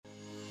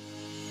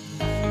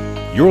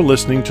You're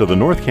listening to the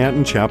North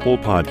Canton Chapel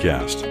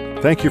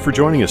podcast. Thank you for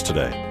joining us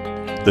today.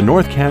 The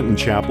North Canton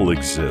Chapel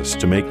exists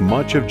to make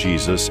much of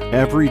Jesus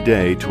every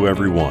day to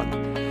everyone.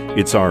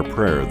 It's our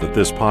prayer that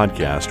this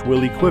podcast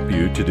will equip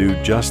you to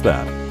do just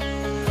that.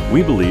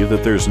 We believe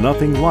that there's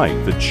nothing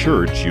like the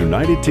church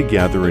united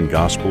together in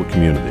gospel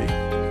community.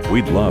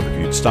 We'd love if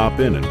you'd stop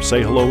in and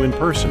say hello in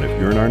person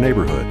if you're in our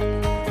neighborhood.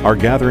 Our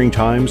gathering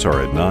times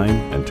are at 9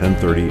 and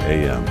 10:30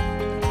 a.m.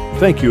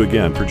 Thank you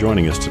again for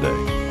joining us today.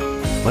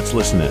 Let's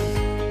listen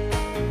in.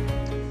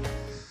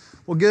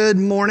 Well, good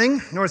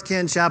morning, North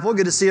Canton Chapel.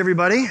 Good to see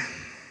everybody.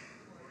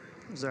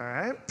 It's all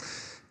right.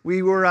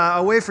 We were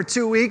away for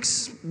 2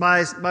 weeks.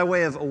 By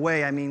way of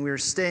away, I mean we were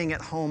staying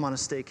at home on a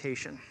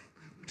staycation,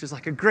 which is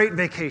like a great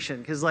vacation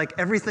because like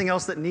everything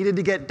else that needed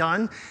to get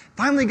done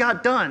finally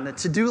got done. The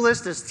to-do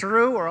list is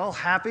through. We're all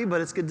happy,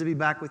 but it's good to be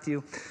back with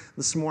you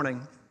this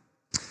morning.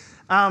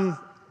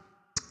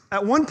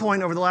 At one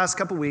point over the last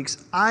couple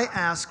weeks, I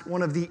asked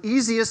one of the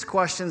easiest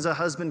questions a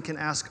husband can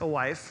ask a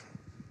wife.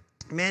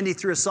 Mandy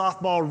threw a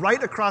softball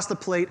right across the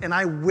plate, and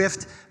I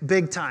whiffed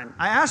big time.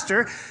 I asked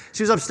her,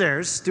 she was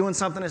upstairs doing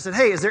something. I said,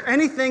 hey, is there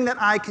anything that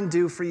I can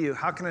do for you?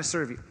 How can I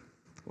serve you?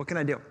 What can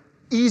I do?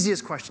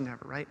 Easiest question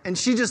ever, right? And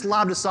she just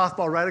lobbed a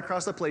softball right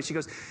across the plate. She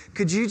goes,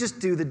 could you just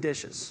do the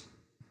dishes?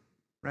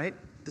 Right?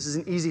 This is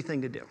an easy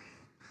thing to do.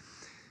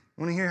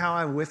 Want to hear how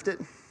I whiffed it?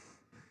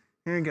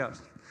 Here it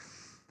goes.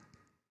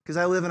 Because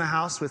I live in a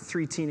house with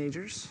 3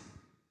 teenagers.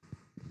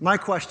 My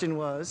question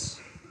was,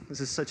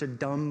 this is such a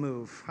dumb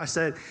move. I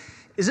said,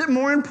 is it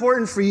more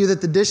important for you that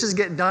the dishes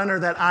get done or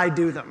that I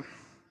do them?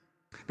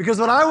 Because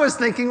what I was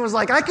thinking was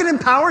like, I can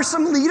empower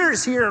some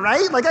leaders here,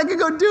 right? Like I could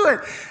go do it.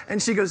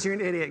 And she goes, you're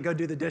an idiot, go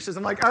do the dishes.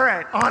 I'm like, all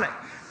right, on it.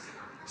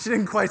 She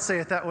didn't quite say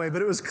it that way,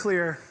 but it was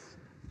clear.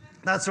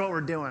 That's what we're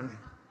doing.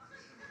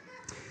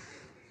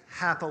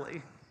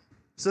 Happily.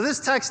 So this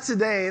text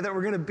today that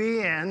we're going to be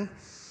in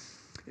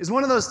is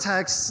one of those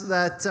texts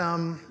that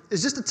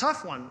is just a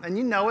tough one. And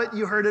you know it,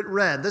 you heard it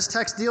read. This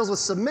text deals with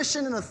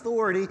submission and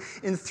authority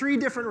in 3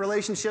 different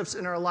relationships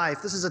in our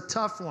life. This is a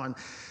tough one.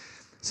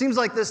 Seems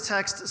like this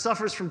text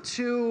suffers from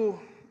 2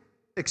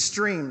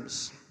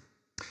 extremes.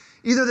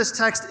 Either this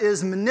text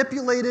is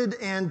manipulated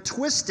and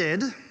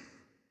twisted,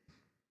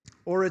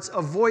 or it's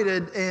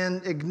avoided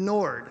and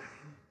ignored.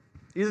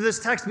 Either this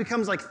text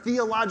becomes like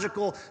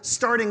theological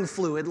starting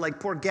fluid, like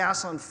pour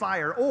gas on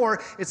fire,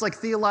 or it's like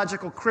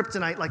theological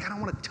kryptonite, like I don't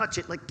want to touch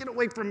it, like get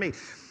away from me.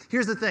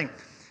 Here's the thing,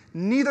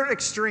 neither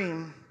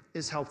extreme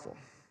is helpful.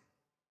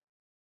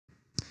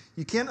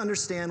 You can't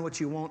understand what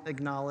you won't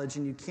acknowledge,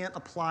 and you can't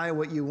apply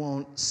what you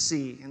won't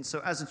see. And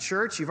so as a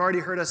church, you've already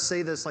heard us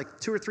say this like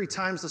 2 or 3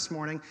 times this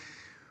morning,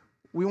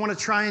 we want to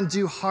try and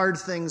do hard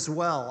things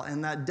well,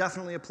 and that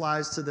definitely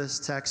applies to this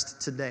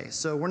text today.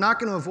 So we're not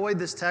going to avoid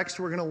this text.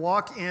 We're going to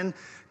walk in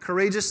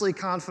courageously,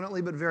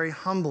 confidently, but very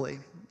humbly.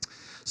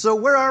 So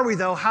where are we,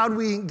 though? How'd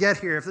we get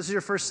here? If this is your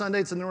first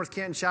Sunday, it's in the North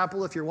Canton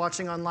Chapel. If you're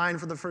watching online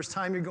for the first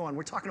time, you're going,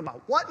 we're talking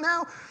about what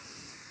now?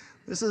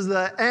 This is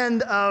the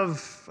end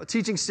of a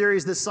teaching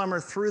series this summer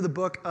through the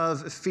book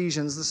of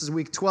Ephesians. This is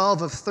week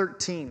 12 of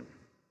 13.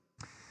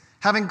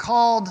 Having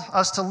called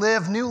us to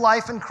live new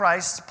life in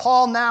Christ,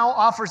 Paul now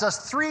offers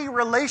us 3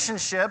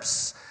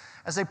 relationships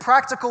as a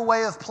practical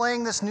way of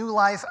playing this new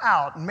life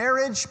out: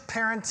 marriage,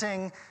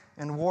 parenting,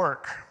 and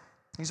work.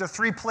 These are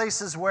 3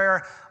 places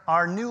where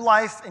our new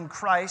life in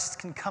Christ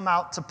can come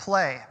out to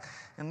play.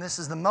 And this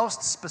is the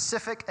most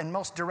specific and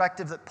most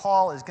directive that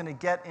Paul is going to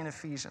get in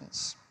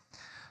Ephesians.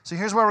 So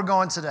here's where we're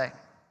going today.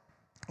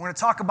 We're going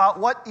to talk about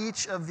what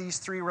each of these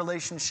 3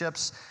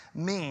 relationships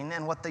mean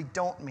and what they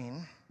don't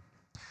mean.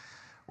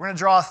 We're going to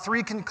draw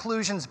 3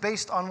 conclusions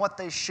based on what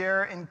they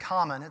share in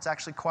common. It's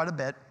actually quite a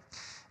bit.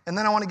 And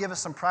then I want to give us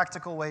some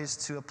practical ways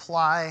to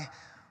apply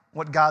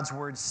what God's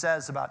Word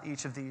says about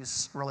each of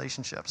these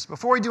relationships.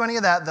 Before we do any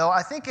of that, though,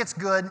 I think it's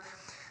good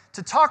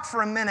to talk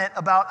for a minute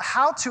about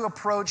how to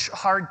approach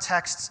hard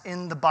texts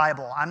in the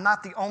Bible. I'm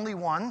not the only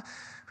one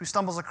who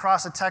stumbles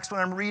across a text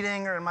when I'm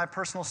reading or in my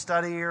personal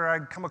study, or I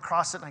come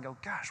across it and I go,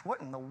 gosh, what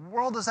in the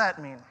world does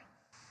that mean?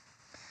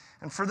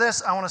 And for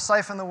this, I want to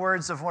siphon the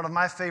words of one of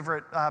my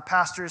favorite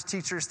pastors,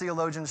 teachers,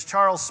 theologians,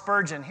 Charles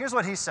Spurgeon. Here's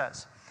what he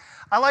says.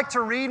 I like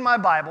to read my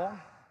Bible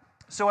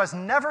so as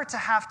never to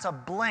have to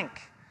blink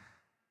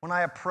when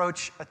I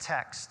approach a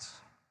text.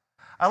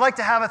 I like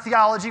to have a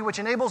theology which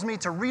enables me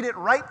to read it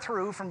right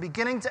through from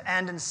beginning to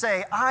end and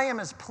say, I am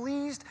as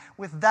pleased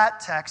with that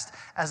text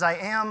as I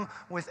am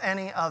with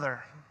any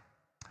other.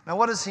 Now,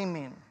 what does he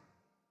mean?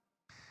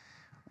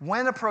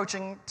 When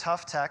approaching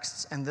tough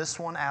texts, and this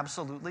one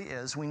absolutely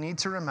is, we need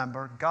to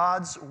remember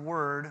God's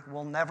word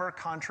will never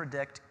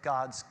contradict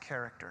God's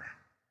character.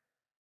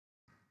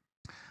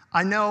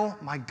 I know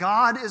my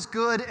God is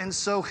good, and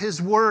so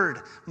his word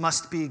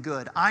must be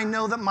good. I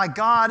know that my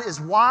God is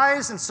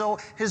wise, and so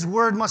his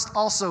word must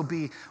also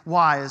be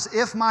wise.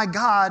 If my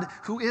God,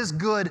 who is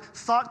good,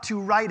 thought to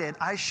write it,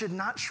 I should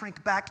not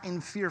shrink back in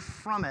fear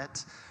from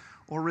it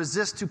or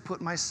resist to put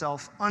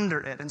myself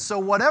under it. And so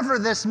whatever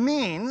this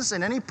means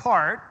in any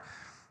part,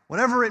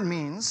 whatever it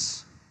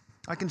means,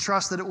 I can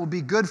trust that it will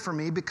be good for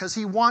me because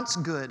he wants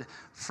good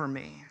for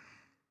me.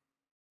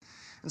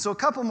 And so a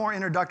couple more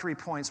introductory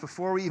points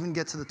before we even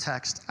get to the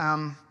text.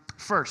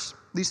 First,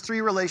 these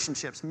three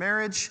relationships: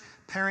 marriage,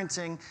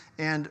 parenting,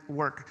 and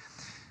work.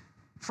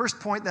 First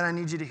point that I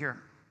need you to hear.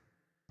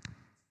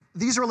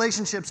 These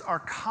relationships are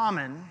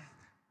common.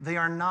 They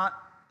are not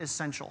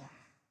essential.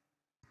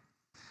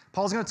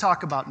 Paul's going to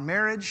talk about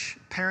marriage,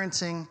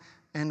 parenting,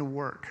 and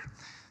work.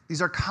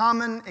 These are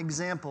common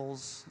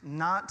examples,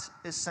 not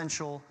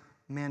essential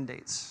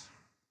mandates.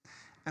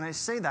 And I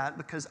say that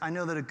because I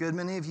know that a good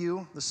many of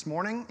you this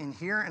morning in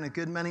here and a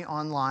good many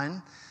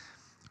online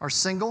are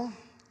single,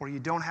 or you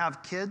don't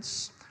have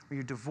kids, or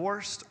you're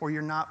divorced, or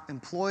you're not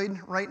employed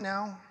right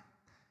now.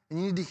 And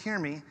you need to hear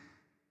me.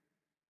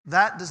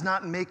 That does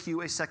not make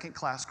you a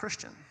second-class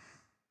Christian.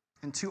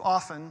 And too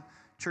often,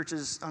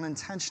 churches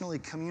unintentionally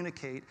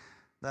communicate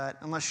that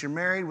unless you're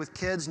married with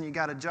kids and you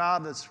got a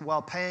job that's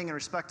well-paying and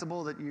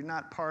respectable, that you're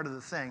not part of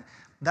the thing.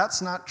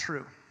 That's not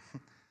true.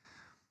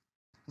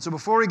 And so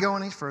before we go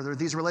any further,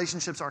 these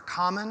relationships are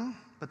common,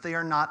 but they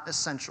are not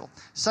essential.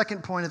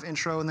 Second point of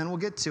intro, and then we'll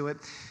get to it.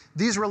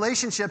 These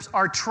relationships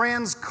are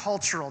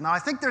transcultural. Now, I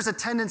think there's a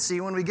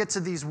tendency when we get to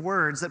these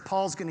words that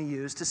Paul's going to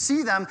use to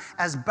see them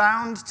as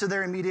bound to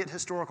their immediate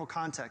historical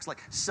context.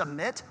 Like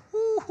submit,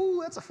 ooh,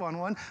 that's a fun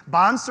one.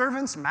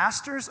 Bondservants,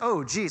 masters,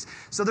 oh, geez.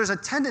 So there's a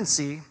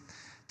tendency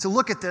to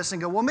look at this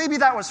and go, well, maybe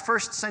that was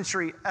first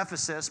century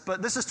Ephesus,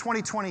 but this is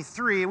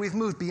 2023. We've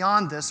moved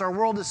beyond this. Our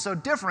world is so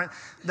different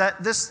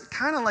that this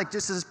kind of like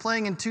just is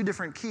playing in two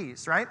different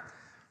keys, right?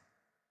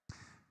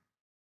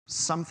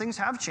 Some things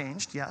have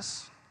changed,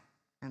 yes.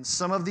 And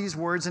some of these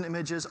words and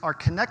images are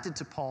connected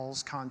to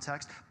Paul's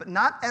context, but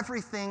not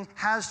everything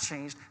has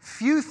changed.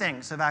 Few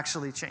things have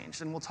actually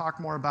changed, and we'll talk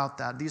more about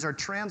that. These are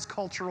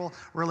transcultural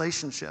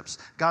relationships.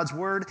 God's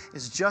word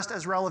is just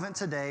as relevant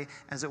today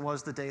as it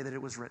was the day that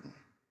it was written.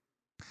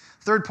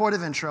 Third point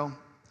of intro,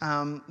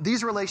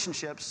 these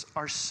relationships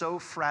are so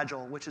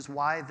fragile, which is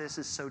why this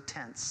is so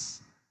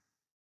tense.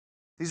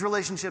 These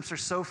relationships are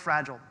so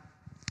fragile.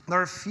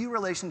 There are few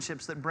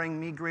relationships that bring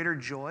me greater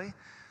joy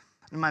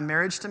in my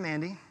marriage to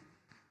Mandy,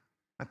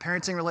 my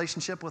parenting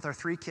relationship with our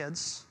 3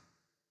 kids,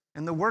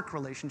 and the work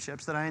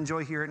relationships that I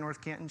enjoy here at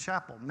North Canton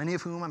Chapel, many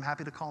of whom I'm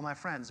happy to call my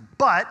friends.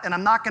 But, and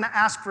I'm not going to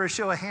ask for a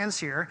show of hands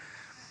here,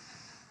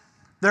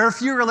 there are a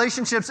few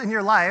relationships in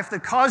your life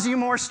that cause you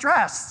more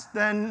stress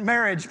than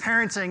marriage,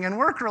 parenting, and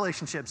work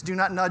relationships. Do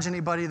not nudge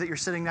anybody that you're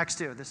sitting next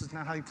to. This is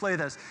not how you play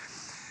this.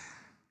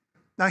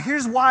 Now,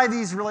 here's why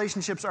these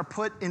relationships are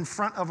put in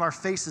front of our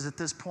faces at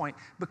this point.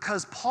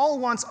 Because Paul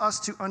wants us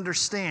to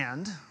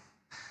understand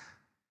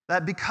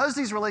that because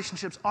these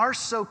relationships are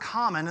so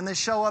common and they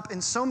show up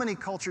in so many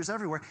cultures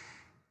everywhere,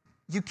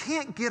 you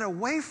can't get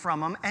away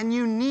from them, and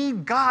you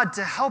need God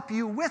to help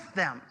you with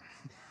them.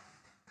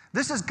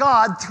 This is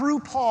God,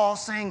 through Paul,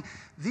 saying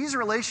these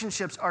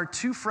relationships are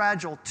too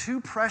fragile, too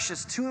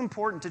precious, too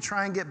important to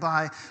try and get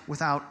by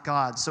without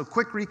God. So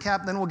quick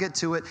recap, then we'll get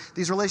to it.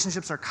 These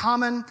relationships are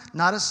common,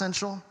 not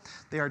essential.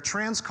 They are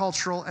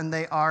transcultural, and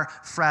they are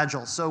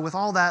fragile. So with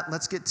all that,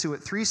 let's get to it.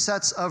 3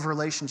 sets of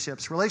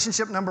relationships.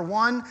 Relationship number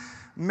 1,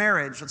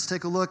 marriage. Let's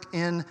take a look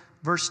in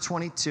verse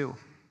 22.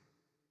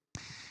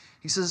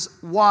 He says,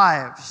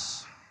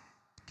 wives.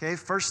 Okay,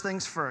 first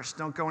things first.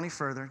 Don't go any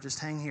further. Just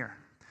hang here.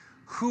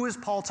 Who is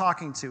Paul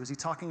talking to? Is he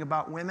talking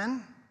about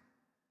women?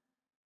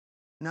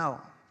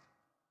 No.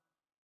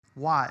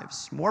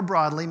 Wives. More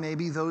broadly,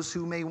 maybe those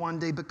who may one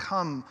day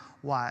become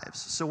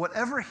wives. So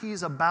whatever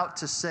he's about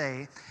to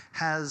say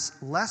has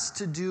less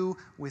to do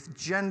with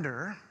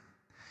gender,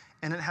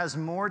 and it has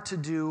more to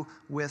do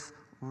with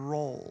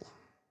role.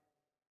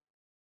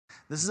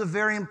 This is a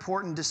very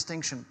important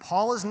distinction.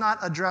 Paul is not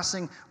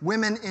addressing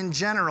women in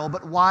general,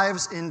 but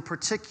wives in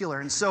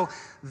particular. And so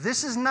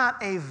this is not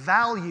a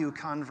value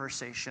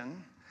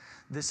conversation.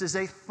 This is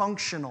a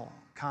functional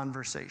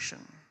conversation.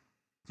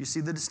 Do you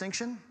see the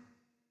distinction?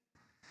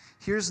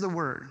 Here's the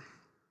word.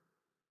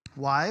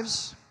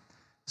 Wives,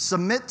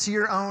 submit to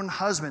your own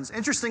husbands.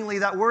 Interestingly,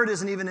 that word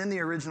isn't even in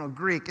the original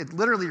Greek. It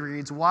literally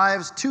reads,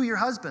 wives to your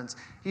husbands.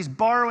 He's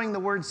borrowing the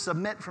word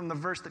submit from the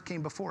verse that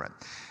came before it.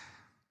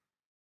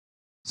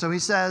 So he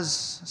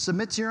says,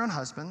 submit to your own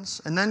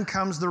husbands, and then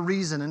comes the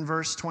reason in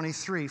verse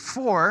 23.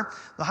 For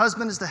the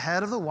husband is the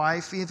head of the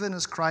wife, even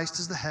as Christ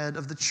is the head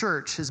of the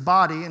church, his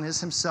body, and is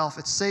himself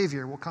its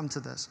Savior. We'll come to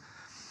this.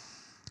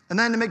 And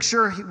then to make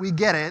sure we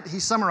get it,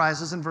 he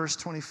summarizes in verse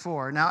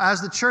 24. Now,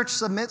 as the church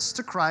submits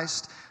to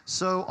Christ,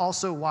 so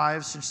also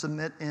wives should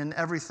submit in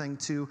everything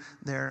to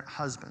their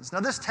husbands.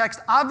 Now, this text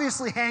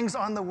obviously hangs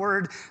on the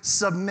word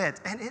submit,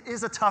 and it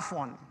is a tough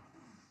one.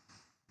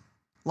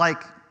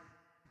 Like,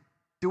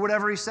 do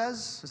whatever he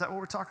says? Is that what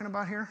we're talking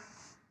about here?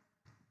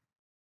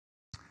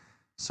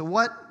 So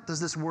what does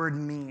this word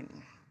mean?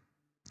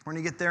 We're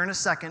going to get there in a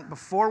second.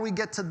 Before we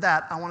get to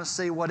that, I want to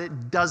say what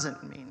it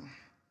doesn't mean.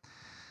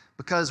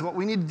 Because what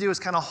we need to do is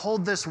kind of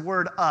hold this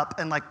word up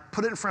and like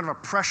put it in front of a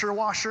pressure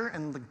washer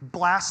and like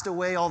blast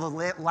away all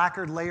the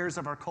lacquered layers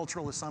of our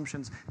cultural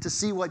assumptions to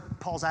see what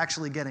Paul's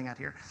actually getting at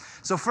here.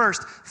 So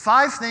first,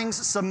 5 things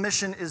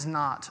submission is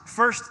not.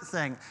 First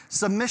thing,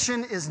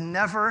 submission is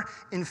never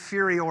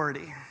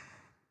inferiority.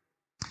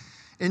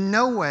 In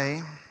no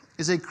way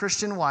is a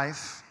Christian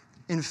wife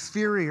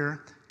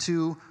inferior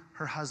to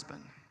her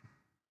husband.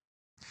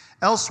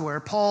 Elsewhere,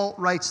 Paul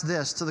writes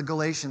this to the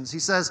Galatians. He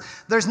says,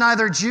 "There's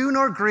neither Jew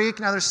nor Greek,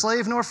 neither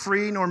slave nor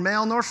free, nor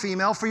male nor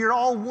female, for you're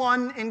all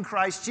one in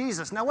Christ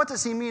Jesus." Now, what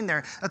does he mean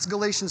there? That's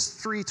Galatians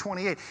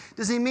 3:28.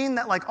 Does he mean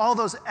that like all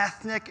those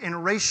ethnic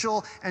and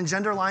racial and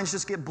gender lines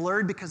just get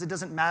blurred because it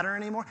doesn't matter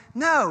anymore?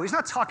 No, he's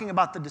not talking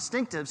about the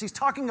distinctives. He's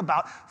talking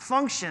about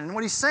function. And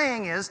what he's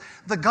saying is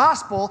the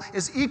gospel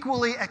is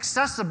equally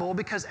accessible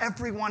because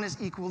everyone is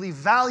equally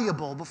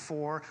valuable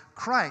before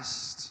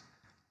Christ.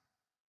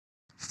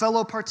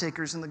 Fellow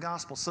partakers in the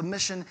gospel.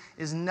 Submission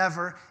is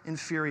never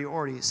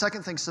inferiority.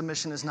 Second thing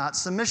submission is not.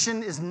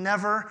 Submission is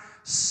never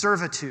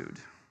servitude.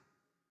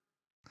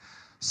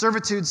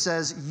 Servitude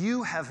says,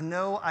 you have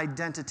no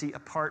identity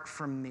apart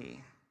from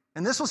me.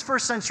 And this was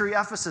first century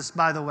Ephesus,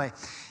 by the way.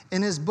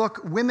 In his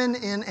book, Women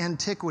in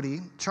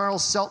Antiquity,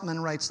 Charles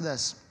Seltman writes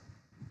this.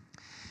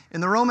 In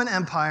the Roman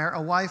Empire,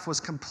 a wife was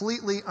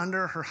completely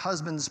under her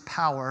husband's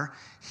power.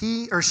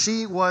 He or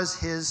she was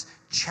his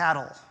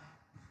chattel,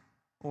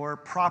 or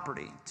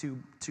property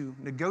to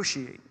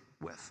negotiate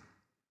with.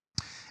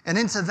 And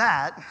into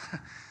that, if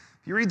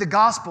you read the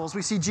Gospels,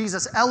 we see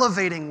Jesus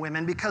elevating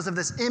women because of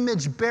this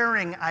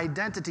image-bearing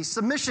identity.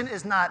 Submission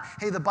is not,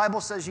 hey, the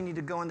Bible says you need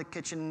to go in the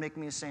kitchen and make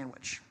me a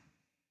sandwich.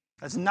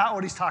 That's not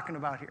what he's talking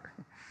about here.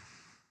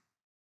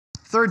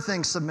 Third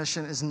thing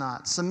submission is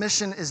not.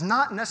 Submission is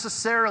not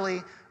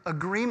necessarily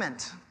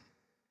agreement.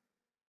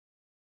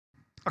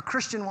 A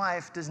Christian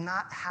wife does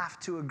not have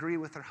to agree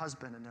with her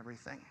husband in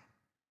everything.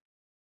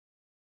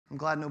 I'm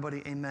glad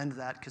nobody amened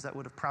that because that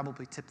would have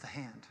probably tipped the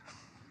hand.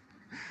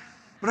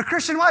 But a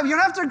Christian wife, you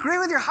don't have to agree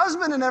with your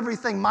husband and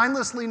everything,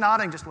 mindlessly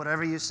nodding, just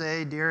whatever you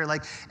say, dear.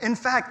 Like, in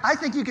fact, I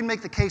think you can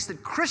make the case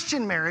that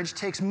Christian marriage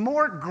takes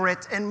more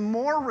grit and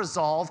more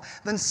resolve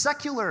than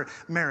secular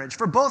marriage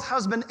for both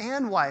husband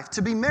and wife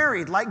to be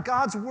married like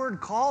God's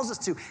word calls us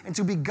to and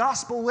to be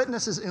gospel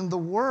witnesses in the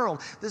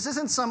world. This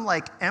isn't some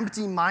like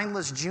empty,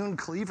 mindless June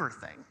Cleaver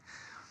thing.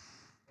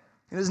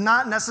 It does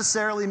not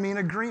necessarily mean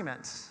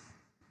agreement.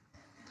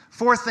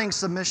 Fourth thing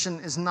submission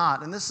is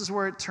not, and this is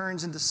where it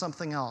turns into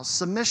something else.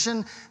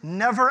 Submission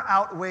never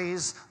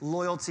outweighs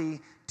loyalty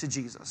to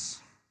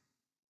Jesus.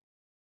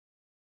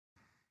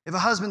 If a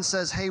husband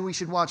says, hey, we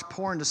should watch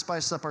porn to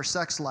spice up our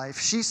sex life,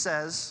 she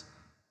says,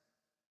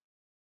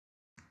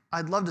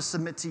 I'd love to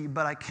submit to you,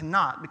 but I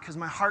cannot because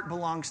my heart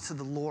belongs to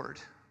the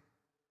Lord.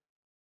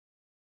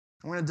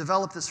 I'm going to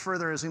develop this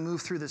further as we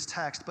move through this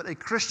text, but a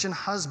Christian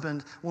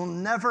husband will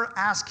never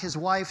ask his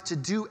wife to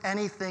do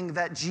anything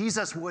that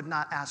Jesus would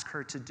not ask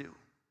her to do.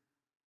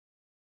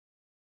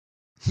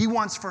 He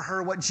wants for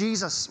her what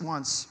Jesus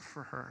wants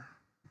for her.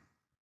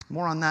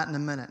 More on that in a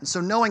minute. And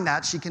so knowing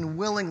that, she can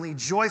willingly,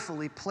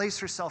 joyfully place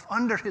herself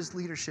under his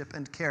leadership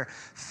and care.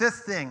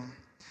 Fifth thing,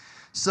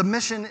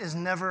 submission is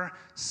never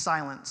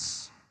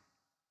silence.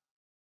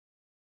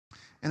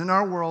 And in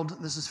our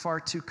world, this is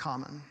far too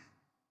common.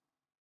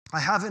 I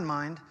have in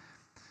mind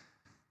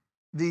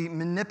the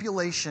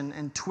manipulation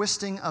and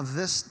twisting of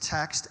this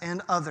text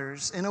and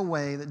others in a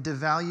way that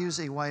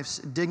devalues a wife's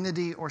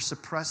dignity or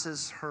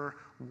suppresses her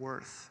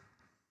worth.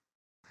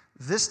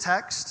 This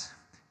text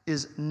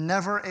is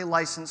never a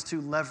license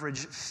to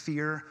leverage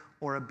fear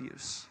or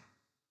abuse.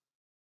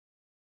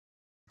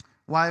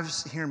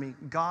 Wives, hear me.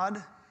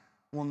 God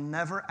will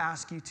never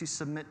ask you to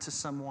submit to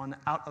someone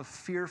out of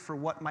fear for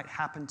what might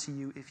happen to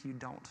you if you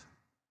don't.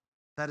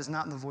 That is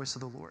not in the voice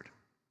of the Lord.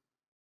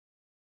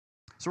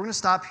 So we're going to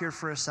stop here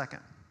for a second.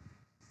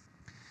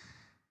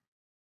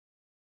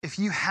 If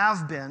you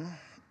have been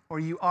or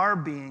you are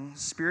being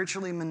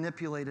spiritually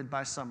manipulated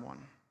by someone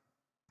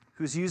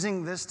who's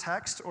using this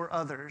text or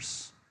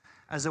others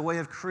as a way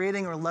of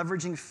creating or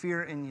leveraging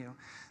fear in you,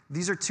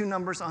 these are 2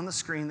 numbers on the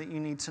screen that you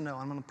need to know.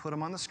 I'm going to put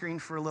them on the screen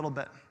for a little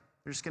bit.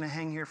 They're just going to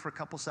hang here for a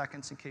couple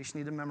seconds in case you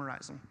need to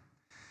memorize them.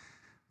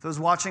 Those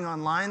watching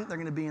online, they're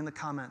going to be in the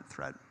comment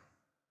thread.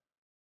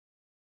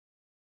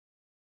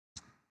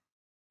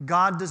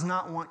 God does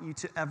not want you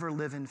to ever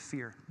live in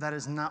fear. That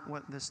is not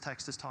what this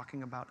text is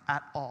talking about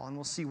at all, and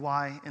we'll see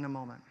why in a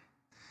moment.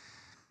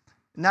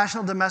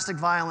 National Domestic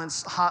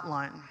Violence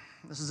Hotline.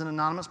 This is an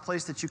anonymous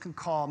place that you can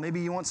call. Maybe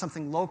you want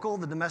something local,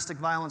 the Domestic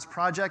Violence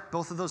Project.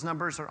 Both of those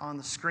numbers are on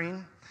the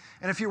screen.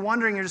 And if you're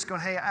wondering, you're just going,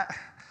 hey,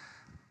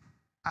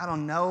 I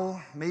don't know,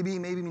 maybe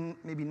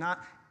not.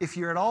 If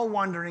you're at all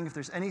wondering if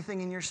there's anything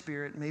in your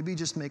spirit, maybe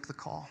just make the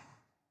call.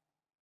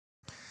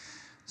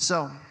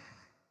 So,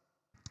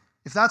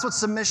 if that's what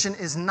submission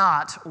is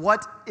not,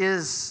 what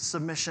is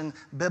submission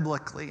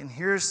biblically? And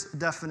here's the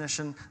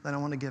definition that I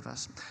want to give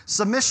us.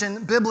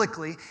 Submission,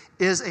 biblically,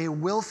 is a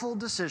willful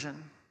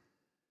decision,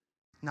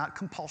 not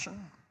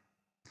compulsion,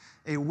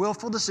 A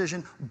willful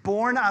decision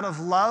born out of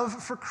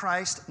love for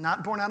Christ,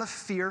 not born out of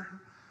fear,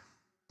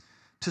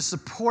 to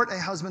support a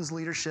husband's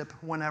leadership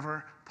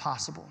whenever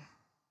possible.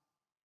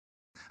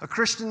 A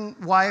Christian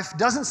wife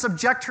doesn't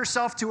subject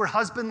herself to her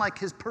husband like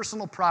his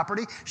personal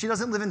property. She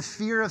doesn't live in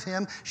fear of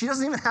him. She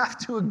doesn't even have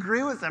to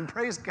agree with him.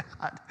 Praise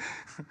God.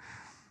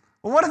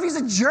 Well, what if he's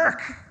a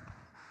jerk?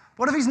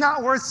 What if he's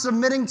not worth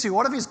submitting to?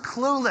 What if he's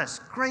clueless?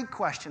 Great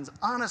questions,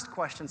 honest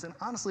questions, and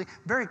honestly,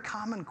 very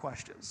common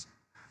questions.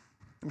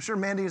 I'm sure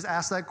Mandy has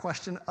asked that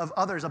question of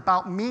others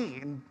about me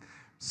in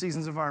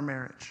seasons of our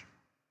marriage.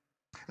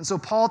 And so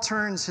Paul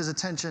turns his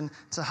attention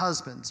to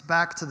husbands,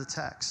 back to the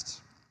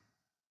text.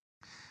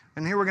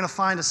 And here we're going to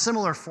find a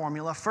similar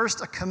formula.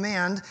 First, a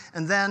command,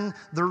 and then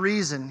the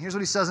reason. Here's what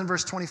he says in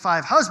verse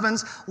 25.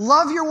 Husbands,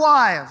 love your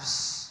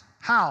wives.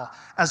 How?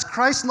 As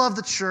Christ loved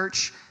the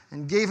church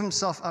and gave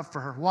himself up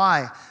for her.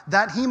 Why?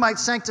 That he might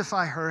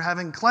sanctify her,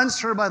 having cleansed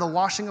her by the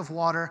washing of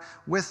water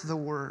with the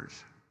word.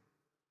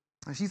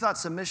 If you thought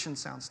submission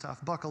sounds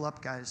tough, buckle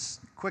up, guys.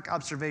 Quick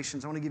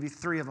observations. I want to give you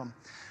 3 of them.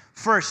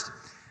 First,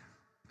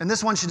 and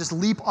this one should just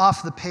leap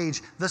off the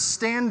page, the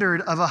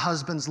standard of a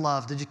husband's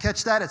love. Did you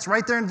catch that? It's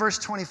right there in verse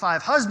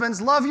 25. Husbands,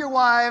 love your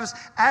wives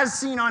as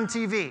seen on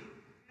TV.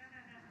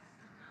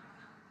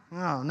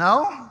 Oh,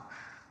 no?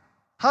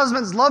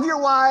 Husbands, love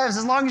your wives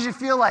as long as you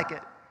feel like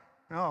it.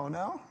 Oh,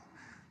 no?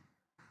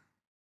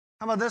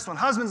 How about this one?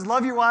 Husbands,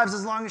 love your wives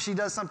as long as she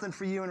does something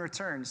for you in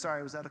return.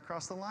 Sorry, was that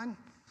across the line?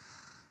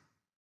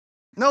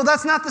 No,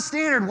 that's not the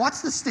standard.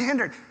 What's the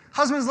standard?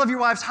 Husbands, love your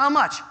wives how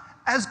much?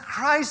 As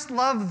Christ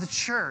loved the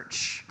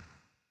church.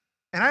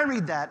 And I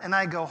read that and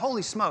I go,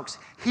 holy smokes,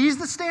 he's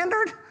the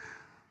standard?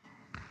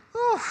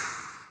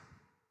 Oof,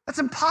 that's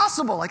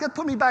impossible. Like, that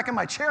put me back in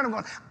my chair and I'm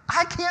going,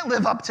 I can't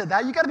live up to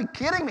that. You got to be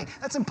kidding me.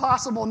 That's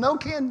impossible. No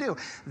can do.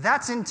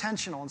 That's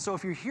intentional. And so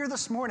if you're here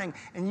this morning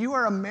and you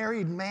are a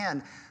married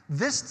man,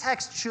 this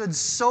text should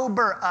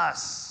sober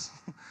us.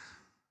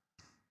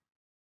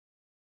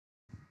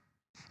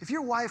 If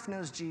your wife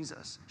knows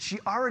Jesus, she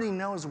already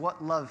knows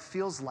what love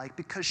feels like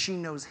because she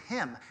knows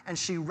him, and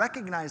she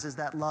recognizes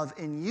that love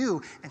in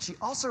you, and she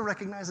also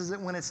recognizes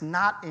it when it's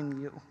not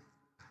in you.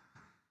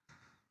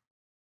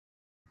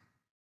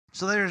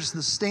 So there's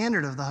the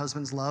standard of the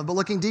husband's love, but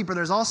looking deeper,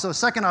 there's also a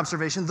second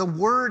observation, the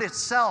word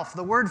itself,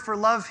 the word for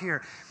love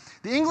here.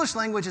 The English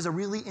language is a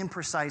really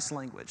imprecise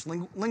language.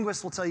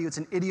 Linguists will tell you it's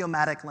an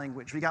idiomatic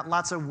language. We got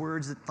lots of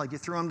words that, like, you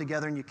throw them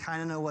together and you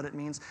kind of know what it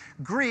means.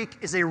 Greek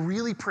is a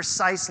really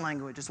precise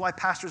language. It's why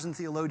pastors and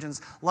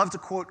theologians love to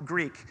quote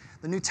Greek.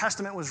 The New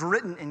Testament was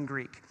written in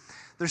Greek.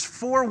 There's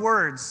 4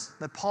 words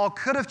that Paul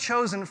could have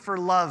chosen for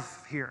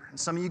love here. And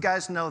some of you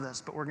guys know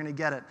this, but we're going to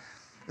get it.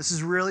 This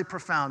is really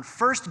profound.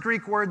 First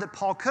Greek word that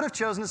Paul could have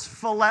chosen is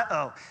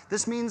phileo.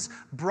 This means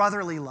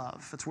brotherly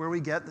love. It's where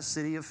we get the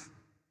city of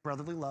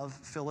brotherly love,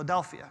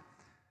 Philadelphia.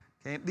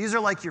 Okay? These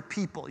are like your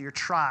people, your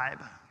tribe.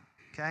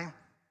 Okay?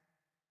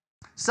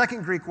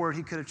 Second Greek word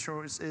he could have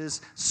chosen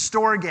is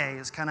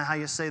storge, is kind of how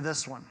you say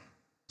this one.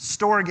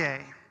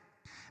 Storge.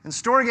 And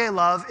storge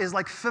love is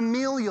like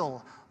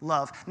familial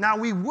love. Now,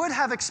 we would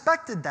have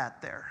expected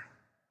that there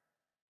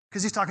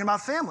because he's talking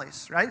about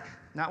families, right?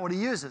 Not what he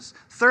uses.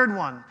 Third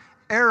one,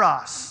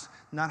 eros.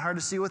 Not hard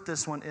to see what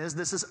this one is.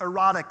 This is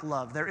erotic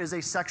love. There is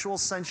a sexual,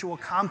 sensual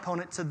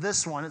component to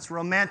this one. It's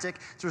romantic.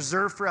 It's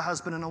reserved for a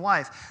husband and a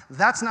wife.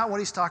 That's not what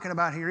he's talking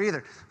about here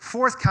either.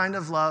 Fourth kind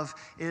of love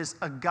is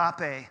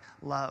agape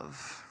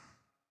love.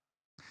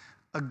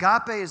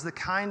 Agape is the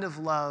kind of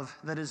love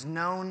that is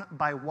known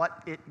by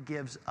what it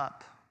gives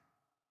up.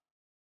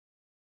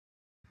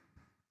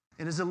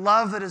 It is a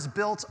love that is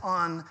built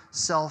on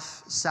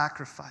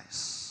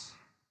self-sacrifice.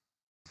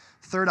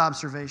 Third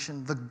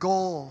observation, the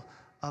goal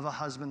of a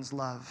husband's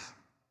love.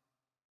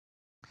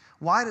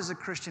 Why does a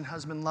Christian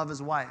husband love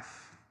his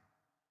wife?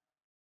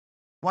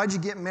 Why'd you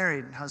get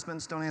married?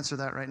 Husbands, don't answer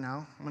that right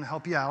now. I'm going to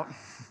help you out.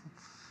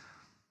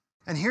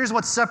 And here's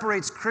what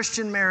separates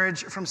Christian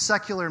marriage from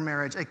secular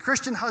marriage. A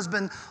Christian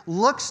husband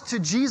looks to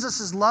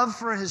Jesus' love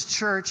for his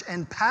church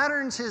and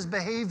patterns his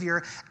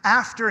behavior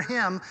after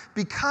him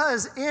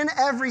because in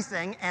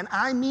everything, and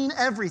I mean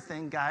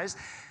everything, guys,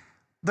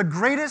 the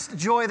greatest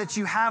joy that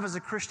you have as a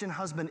Christian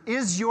husband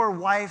is your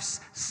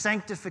wife's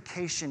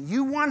sanctification.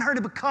 You want her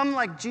to become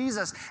like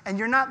Jesus, and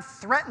you're not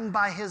threatened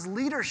by his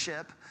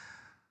leadership.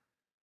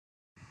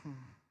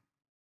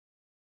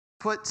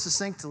 Put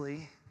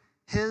succinctly,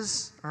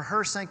 his or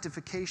her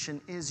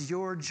sanctification is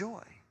your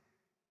joy.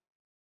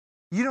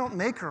 You don't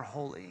make her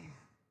holy.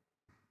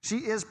 She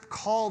is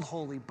called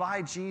holy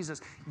by Jesus.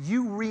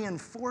 You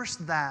reinforce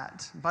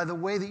that by the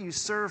way that you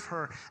serve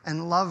her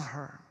and love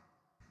her.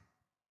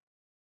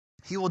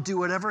 He will do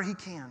whatever he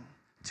can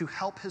to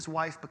help his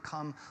wife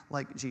become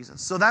like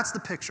Jesus. So that's the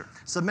picture,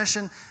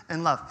 submission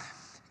and love.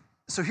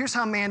 So here's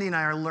how Mandy and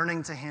I are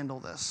learning to handle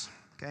this.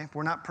 Okay,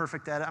 we're not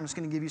perfect at it. I'm just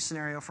going to give you a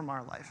scenario from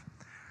our life.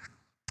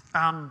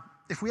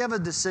 If we have a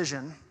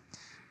decision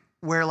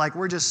where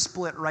we're just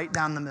split right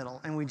down the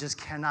middle and we just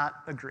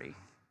cannot agree,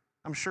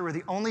 I'm sure we're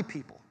the only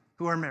people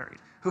who are married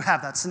who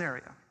have that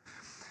scenario.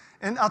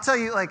 And I'll tell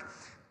you,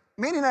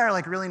 Mandy and I are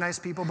like really nice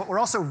people, but we're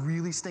also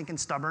really stinking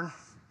stubborn.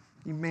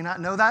 You may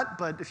not know that,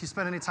 but if you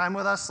spend any time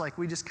with us, like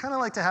we just kind of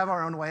like to have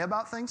our own way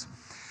about things.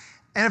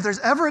 And if there's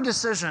ever a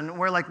decision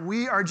where like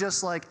we are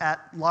just like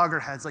at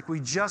loggerheads, like we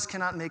just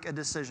cannot make a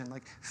decision,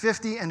 like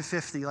 50 and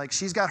 50, like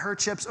she's got her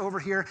chips over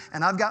here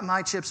and I've got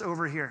my chips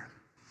over here.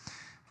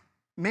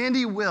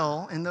 Mandy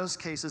will, in those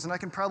cases, and I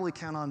can probably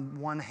count on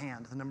one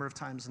hand the number of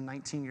times in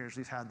 19 years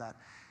we've had that,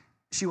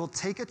 she will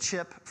take a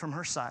chip from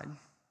her side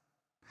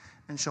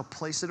and she'll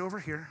place it over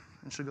here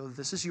and she'll go,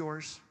 this is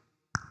yours.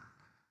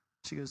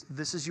 She goes,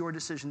 this is your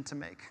decision to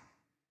make.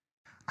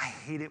 I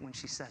hate it when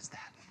she says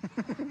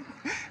that.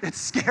 It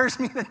scares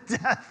me to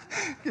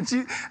death. And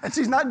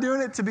she's not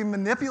doing it to be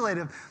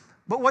manipulative.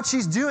 But what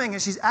she's doing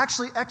is she's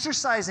actually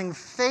exercising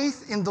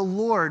faith in the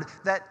Lord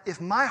that if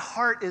my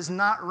heart is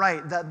not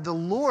right, that the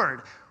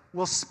Lord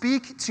will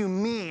speak to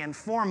me and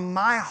form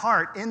my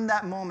heart in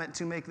that moment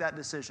to make that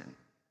decision.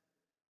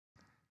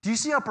 Do you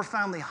see how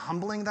profoundly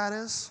humbling that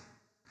is?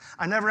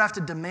 I never have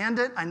to demand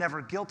it. I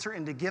never guilt her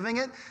into giving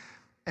it.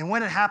 And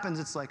when it happens,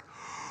 it's like,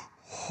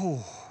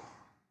 oh.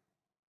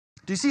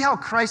 Do you see how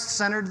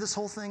Christ-centered this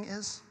whole thing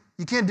is?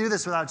 You can't do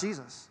this without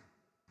Jesus.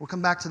 We'll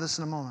come back to this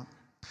in a moment.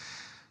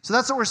 So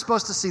that's what we're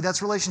supposed to see.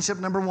 That's relationship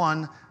number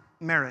one,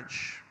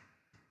 marriage.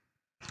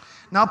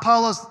 Now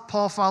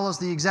Paul follows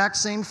the exact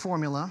same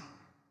formula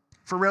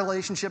for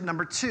relationship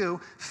number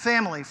two,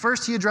 family.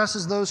 First, he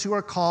addresses those who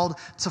are called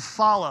to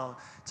follow.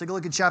 Take a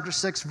look at chapter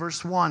 6,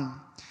 verse 1.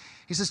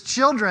 He says,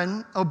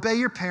 children, obey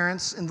your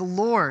parents in the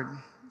Lord,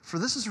 for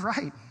this is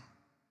right.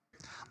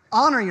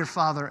 Honor your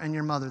father and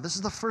your mother. This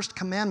is the first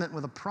commandment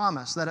with a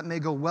promise, that it may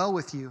go well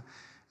with you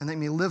and that you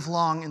may live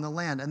long in the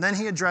land. And then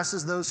he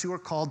addresses those who are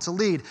called to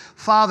lead.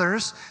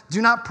 Fathers,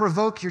 do not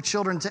provoke your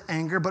children to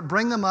anger, but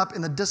bring them up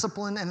in the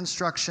discipline and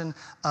instruction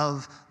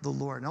of the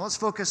Lord. Now let's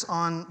focus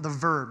on the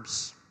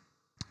verbs.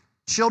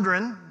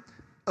 Children,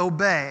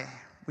 obey.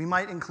 We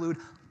might include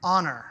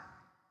honor.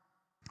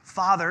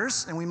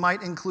 Fathers, and we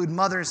might include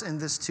mothers in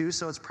this too,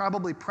 so it's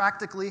probably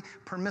practically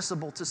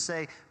permissible to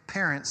say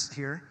parents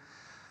here.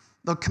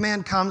 The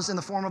command comes in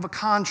the form of a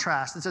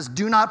contrast. It says,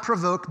 do not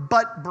provoke,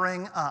 but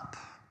bring up.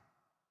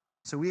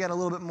 So we got a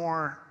little bit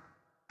more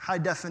high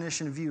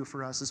definition view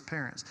for us as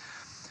parents.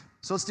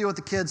 So let's deal with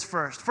the kids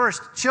first.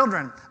 First,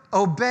 children,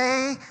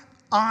 obey,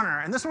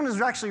 honor. And this one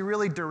is actually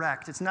really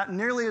direct. It's not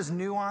nearly as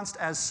nuanced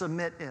as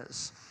submit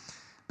is.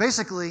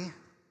 Basically,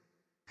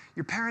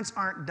 your parents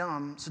aren't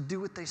dumb, so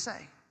do what they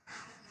say.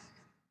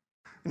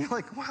 And you're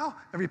like, wow.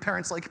 Every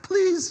parent's like,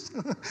 please.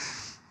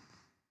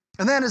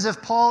 And then, as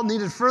if Paul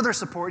needed further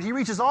support, he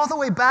reaches all the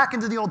way back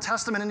into the Old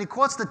Testament and he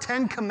quotes the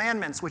 10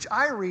 Commandments, which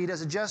I read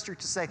as a gesture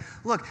to say,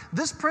 look,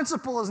 this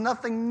principle is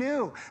nothing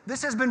new.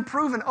 This has been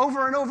proven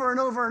over and over and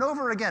over and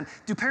over again.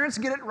 Do parents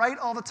get it right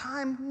all the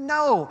time?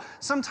 No.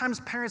 Sometimes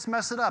parents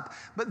mess it up.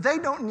 But they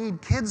don't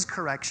need kids'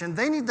 correction.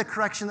 They need the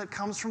correction that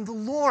comes from the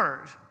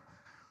Lord.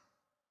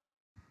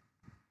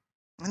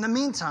 In the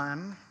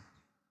meantime,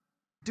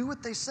 do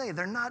what they say.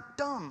 They're not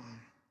dumb.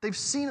 They've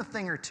seen a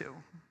thing or two.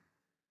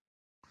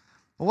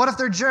 Well, what if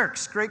they're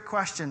jerks? Great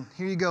question.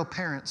 Here you go,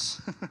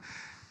 parents.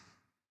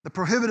 The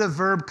prohibitive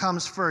verb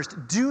comes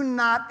first. Do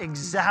not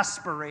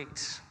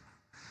exasperate.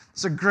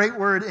 It's a great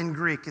word in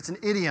Greek. It's an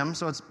idiom,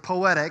 so it's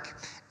poetic.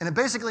 And it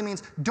basically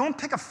means don't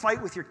pick a fight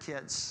with your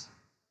kids,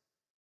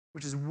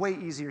 which is way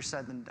easier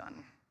said than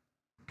done,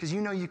 because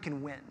you know you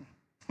can win.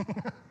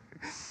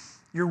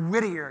 You're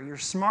wittier, you're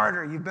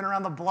smarter, you've been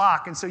around the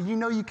block, and so you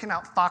know you can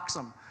outfox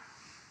them.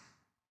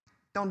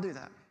 Don't do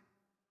that.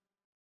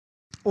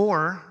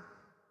 Or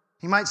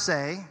he might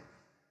say,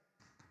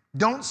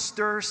 don't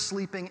stir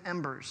sleeping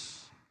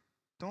embers.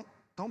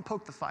 Don't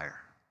poke the fire.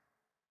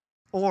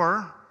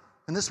 Or,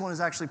 and this one is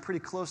actually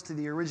pretty close to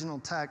the original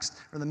text,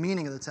 or the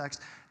meaning of the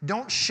text,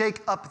 don't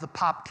shake up the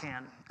pop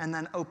can and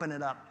then open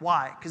it up.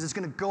 Why? Because it's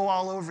going to go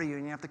all over you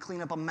and you have to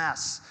clean up a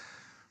mess.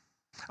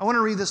 I want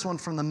to read this one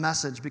from the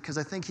Message because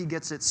I think he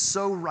gets it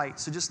so right.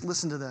 So just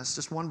listen to this,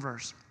 just one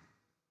verse.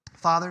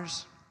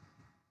 Fathers,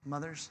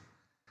 mothers,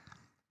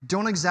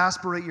 don't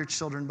exasperate your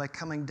children by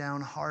coming down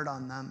hard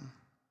on them.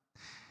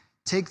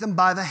 Take them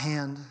by the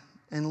hand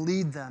and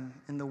lead them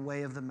in the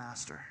way of the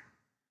master.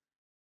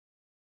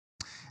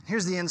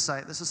 Here's the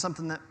insight. This is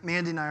something that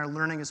Mandy and I are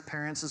learning as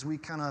parents as we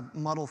kind of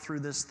muddle through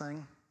this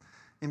thing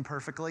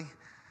imperfectly.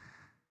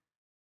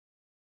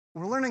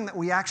 We're learning that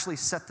we actually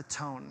set the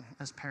tone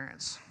as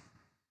parents.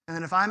 And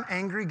then if I'm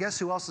angry, guess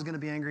who else is going to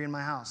be angry in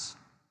my house?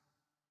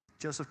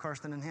 Joseph,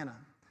 Karsten, and Hannah.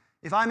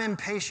 If I'm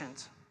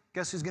impatient,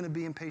 guess who's going to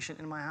be impatient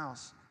in my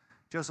house?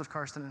 Joseph,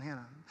 Karsten, and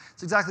Hannah.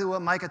 It's exactly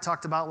what Micah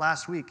talked about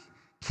last week.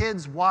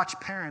 Kids watch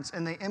parents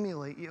and they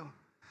emulate you.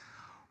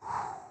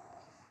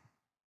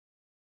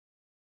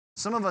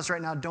 Some of us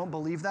right now don't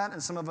believe that,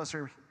 and some of us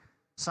are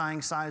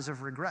sighing sighs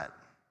of regret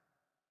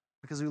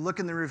because we look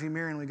in the rearview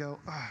mirror and we go,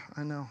 oh,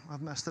 I know,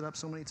 I've messed it up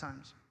so many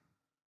times.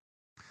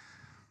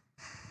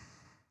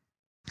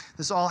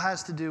 This all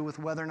has to do with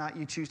whether or not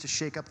you choose to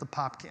shake up the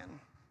pop can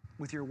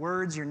with your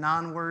words, your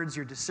non-words,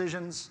 your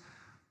decisions,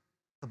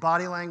 the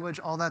body language,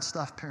 all that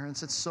stuff,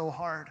 parents. It's so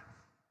hard.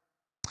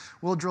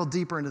 We'll drill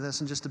deeper into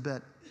this in just a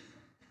bit.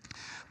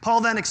 Paul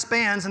then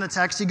expands in the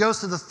text. He goes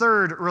to the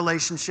third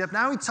relationship.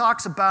 Now he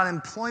talks about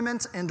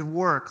employment and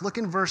work. Look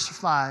in verse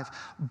 5.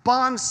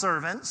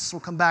 Bondservants, we'll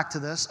come back to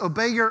this.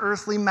 Obey your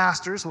earthly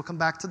masters, we'll come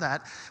back to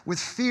that, with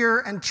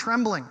fear and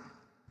trembling,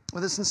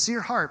 with a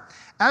sincere heart,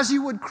 as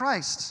you would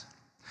Christ.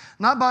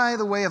 Not by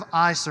the way of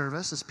eye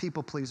service, as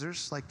people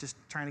pleasers, like just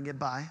trying to get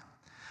by,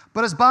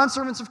 but as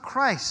bondservants of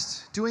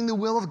Christ, doing the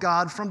will of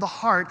God from the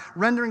heart,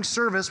 rendering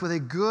service with a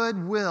good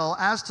will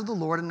as to the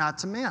Lord and not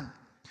to man.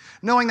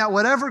 Knowing that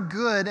whatever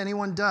good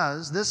anyone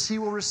does, this he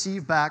will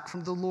receive back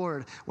from the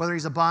Lord, whether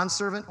he's a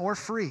bondservant or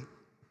free.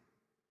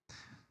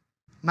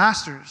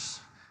 Masters,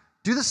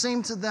 do the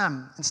same to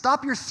them, and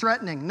stop your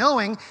threatening,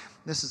 knowing,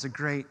 this is a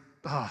great,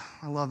 I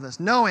love this,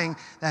 knowing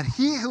that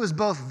he who is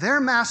both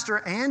their master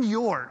and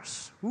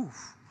yours,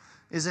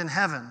 is in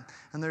heaven,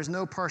 and there's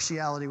no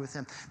partiality with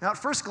him. Now, at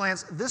first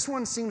glance, this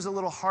one seems a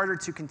little harder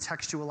to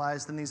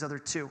contextualize than these other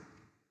two,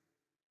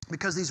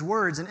 because these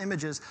words and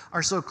images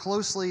are so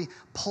closely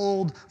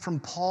pulled from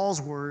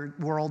Paul's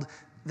world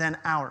than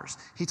ours.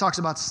 He talks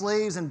about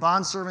slaves and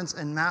bondservants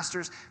and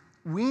masters.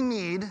 We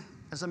need,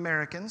 as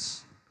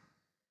Americans,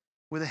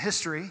 with a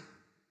history,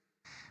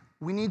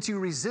 we need to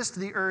resist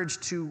the urge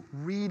to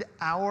read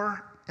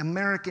our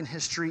American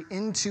history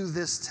into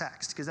this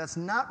text, because that's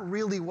not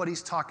really what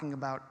he's talking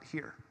about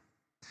here.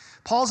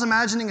 Paul's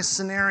imagining a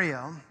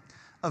scenario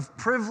of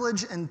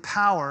privilege and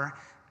power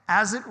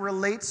as it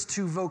relates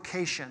to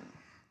vocation.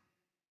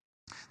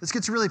 This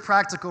gets really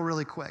practical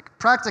really quick.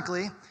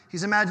 Practically,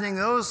 he's imagining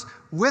those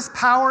with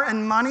power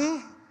and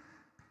money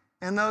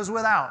and those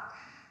without.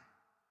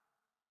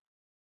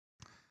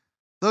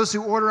 Those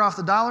who order off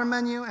the dollar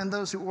menu and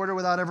those who order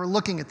without ever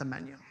looking at the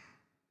menu.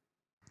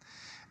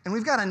 And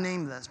we've got to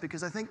name this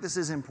because I think this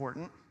is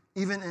important,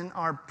 even in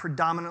our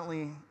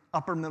predominantly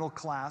upper middle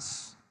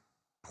class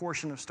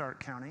portion of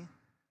Stark County.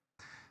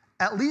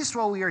 At least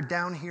while we are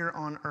down here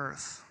on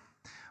earth,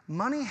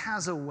 money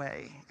has a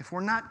way, if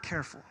we're not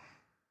careful,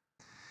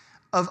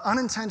 of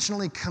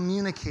unintentionally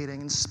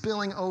communicating and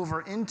spilling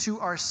over into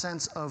our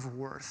sense of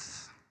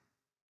worth.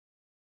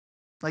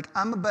 Like,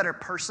 I'm a better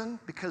person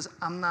because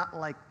I'm not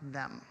like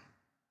them.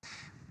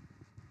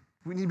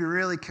 We need to be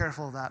really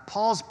careful of that.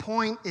 Paul's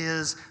point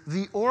is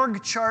the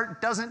org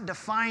chart doesn't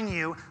define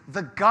you,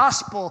 the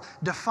gospel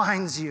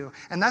defines you.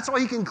 And that's why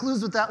he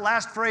concludes with that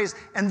last phrase,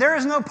 and there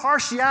is no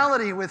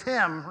partiality with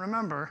him,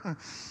 remember.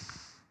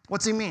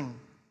 What's he mean?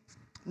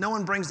 No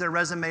one brings their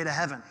resume to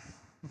heaven.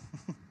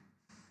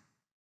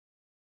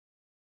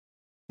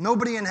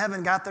 Nobody in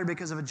heaven got there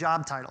because of a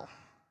job title.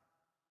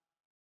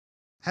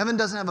 Heaven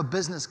doesn't have a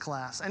business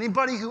class.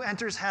 Anybody who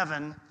enters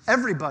heaven,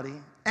 everybody,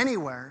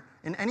 anywhere,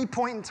 in any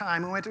point in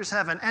time who enters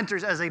heaven,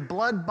 enters as a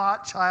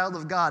blood-bought child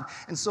of God.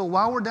 And so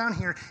while we're down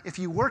here, if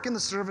you work in the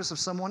service of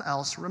someone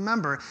else,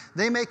 remember,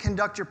 they may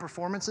conduct your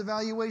performance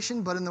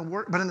evaluation, but in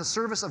the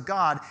service of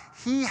God,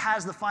 he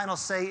has the final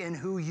say in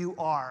who you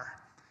are.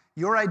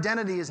 Your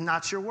identity is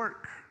not your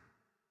work.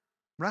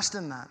 Rest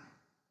in that.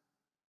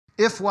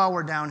 If while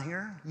we're down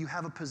here, you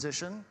have a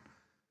position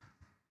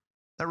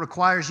that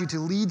requires you to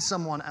lead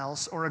someone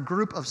else or a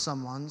group of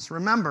someone's,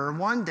 remember,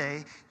 one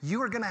day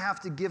you are going to have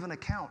to give an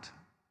account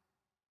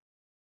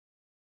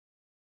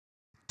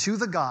to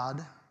the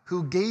God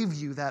who gave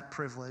you that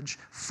privilege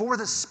for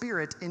the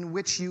spirit in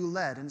which you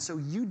led. And so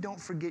you don't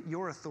forget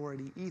your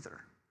authority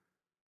either.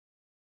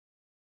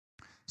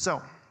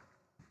 So,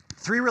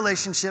 3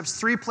 relationships,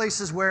 3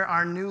 places where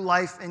our new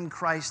life in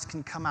Christ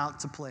can come out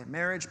to play: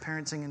 marriage,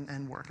 parenting,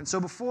 and work. And so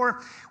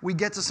before we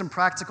get to some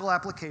practical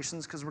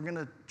applications, because we're going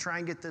to try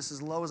and get this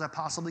as low as I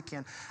possibly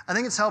can, I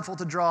think it's helpful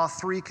to draw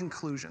 3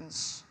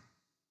 conclusions.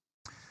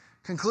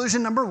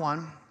 Conclusion number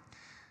 1,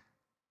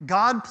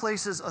 God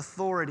places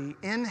authority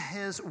in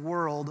his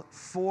world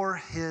for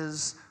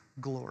his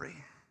glory.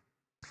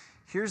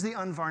 Here's the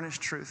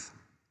unvarnished truth.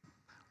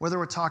 Whether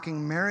we're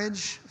talking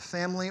marriage,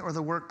 family, or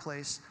the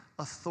workplace,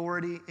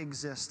 authority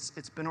exists.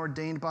 It's been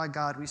ordained by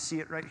God. We see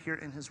it right here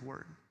in his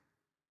word.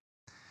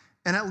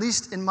 And at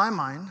least in my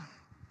mind,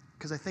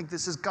 because I think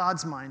this is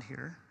God's mind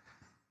here,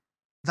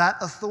 that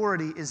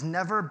authority is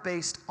never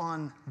based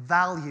on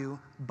value,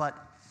 but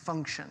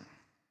function.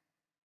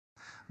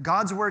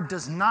 God's word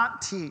does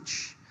not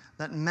teach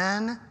that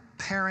men,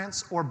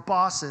 parents, or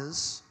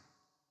bosses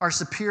are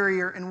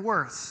superior in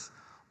worth,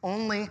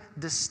 only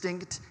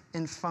distinct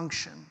in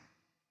function.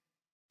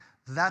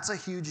 That's a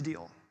huge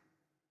deal.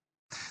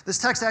 This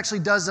text actually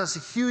does us a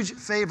huge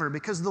favor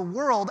because the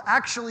world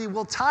actually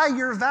will tie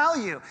your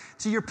value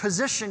to your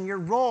position, your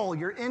role,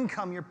 your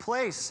income, your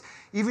place,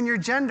 even your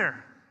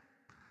gender.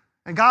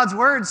 And God's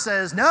word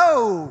says,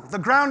 no, the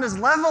ground is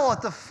level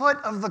at the foot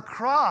of the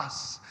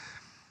cross.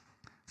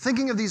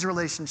 Thinking of these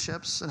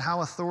relationships and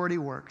how authority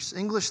works,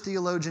 English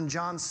theologian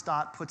John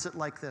Stott puts it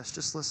like this.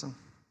 Just listen.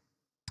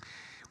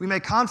 We may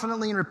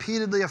confidently and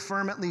repeatedly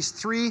affirm at least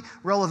 3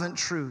 relevant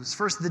truths.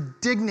 First, the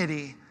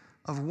dignity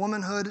of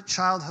womanhood,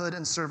 childhood,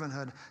 and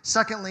servanthood.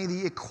 Secondly,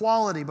 the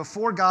equality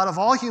before God of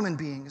all human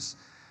beings.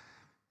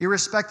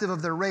 irrespective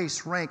of their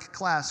race, rank,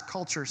 class,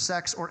 culture,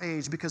 sex, or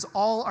age, because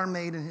all are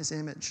made in his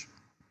image.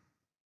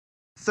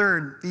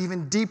 Third, the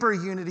even deeper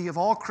unity of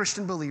all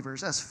Christian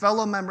believers as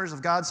fellow members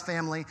of God's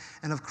family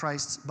and of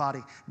Christ's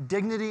body.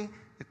 Dignity,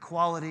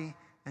 equality,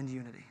 and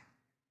unity.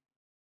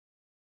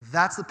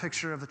 That's the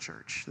picture of a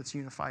church that's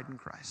unified in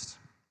Christ.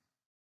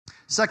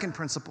 Second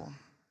principle,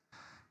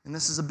 and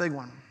this is a big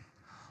one.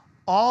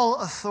 All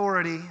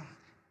authority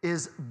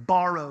is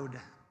borrowed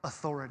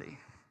authority.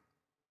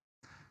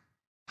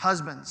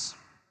 Husbands,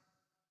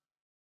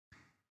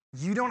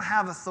 you don't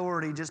have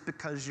authority just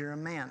because you're a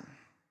man.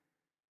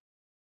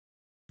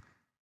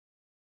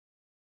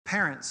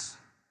 Parents,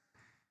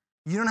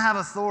 you don't have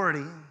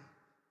authority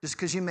just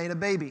because you made a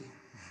baby.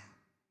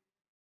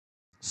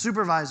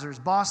 Supervisors,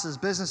 bosses,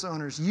 business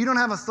owners, you don't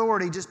have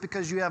authority just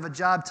because you have a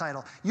job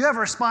title. You have a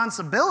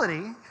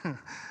responsibility.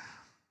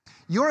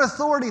 Your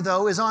authority,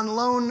 though, is on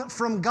loan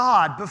from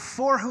God,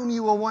 before whom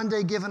you will one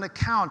day give an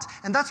account.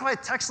 And that's why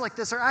texts like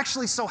this are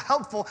actually so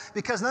helpful,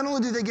 because not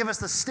only do they give us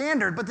the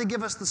standard, but they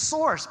give us the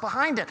source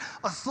behind it.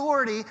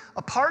 Authority,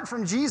 apart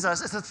from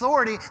Jesus, is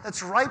authority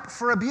that's ripe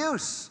for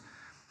abuse.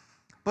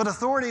 But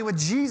authority with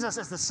Jesus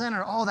as the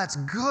center, oh, that's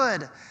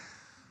good.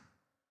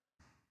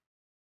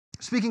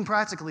 Speaking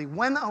practically,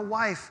 when a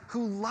wife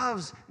who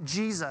loves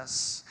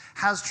Jesus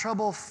has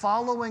trouble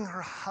following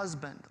her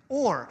husband,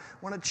 or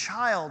when a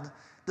child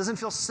doesn't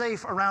feel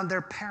safe around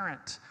their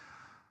parent,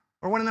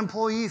 or when an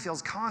employee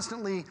feels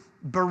constantly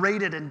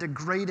berated and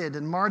degraded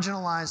and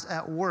marginalized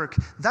at work,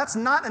 that's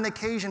not an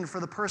occasion for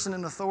the person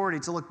in authority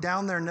to look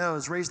down their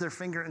nose, raise their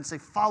finger, and say,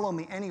 "Follow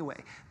me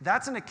anyway."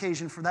 That's an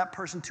occasion for that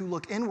person to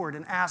look inward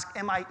and ask,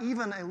 "Am I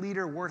even a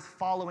leader worth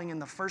following in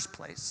the first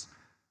place?"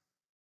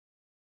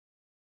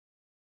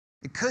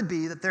 It could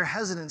be that their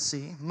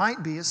hesitancy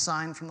might be a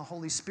sign from the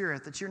Holy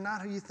Spirit that you're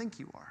not who you think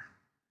you are.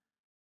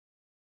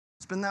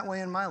 It's been that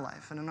way in my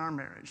life and in our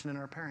marriage and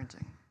in our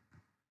parenting.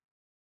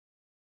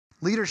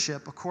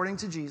 Leadership, according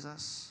to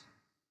Jesus,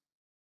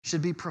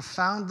 should be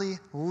profoundly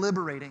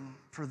liberating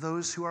for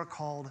those who are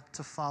called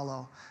to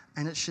follow,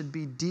 and it should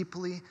be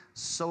deeply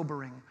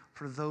sobering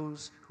for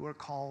those who are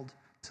called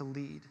to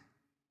lead.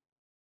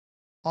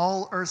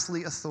 All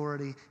earthly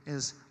authority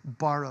is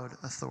borrowed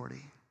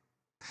authority.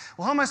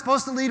 Well, how am I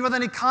supposed to lead with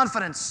any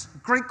confidence?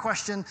 Great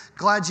question.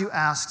 Glad you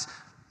asked.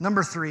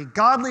 Number 3,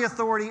 godly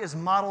authority is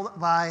modeled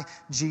by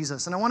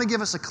Jesus. And I want to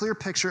give us a clear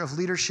picture of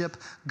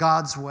leadership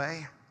God's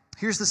way.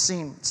 Here's the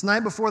scene. It's the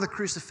night before the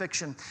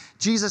crucifixion.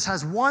 Jesus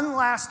has one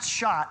last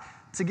shot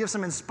to give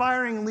some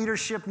inspiring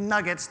leadership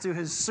nuggets to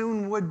his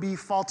soon would-be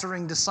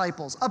faltering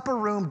disciples. Upper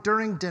room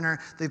during dinner,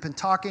 they've been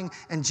talking,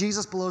 and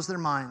Jesus blows their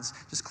minds.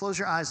 Just close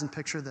your eyes and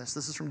picture this.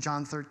 This is from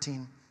John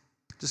 13.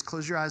 Just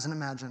close your eyes and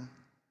imagine.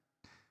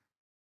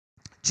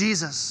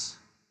 Jesus,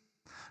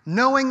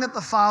 knowing that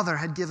the Father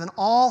had given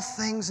all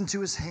things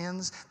into his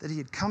hands, that he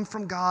had come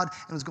from God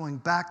and was going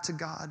back to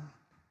God,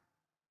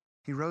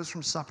 he rose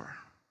from supper.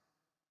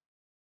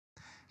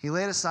 He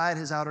laid aside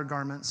his outer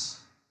garments,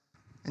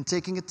 and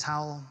taking a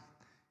towel,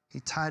 he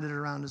tied it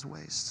around his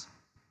waist.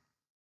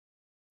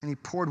 And he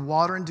poured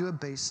water into a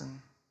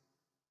basin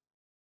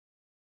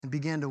and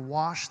began to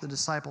wash the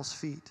disciples'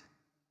 feet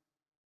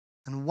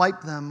and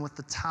wipe them with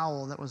the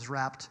towel that was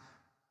wrapped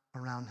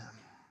around him.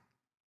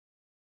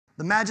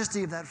 The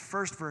majesty of that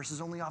first verse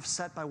is only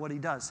offset by what he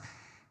does.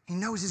 He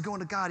knows he's going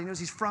to God. He knows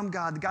he's from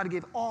God. The God who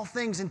gave all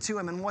things into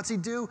him. And what's he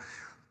do?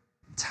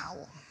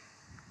 Towel.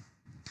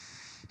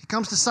 He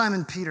comes to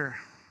Simon Peter,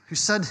 who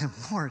said to him,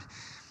 "Lord,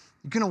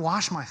 you're going to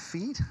wash my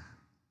feet?"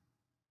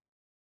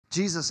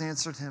 Jesus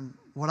answered him,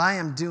 "What I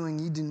am doing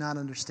you do not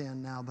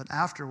understand now, but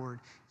afterward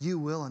you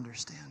will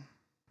understand."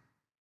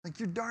 Like,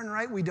 you're darn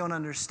right we don't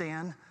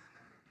understand.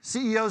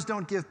 CEOs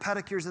don't give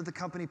pedicures at the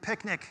company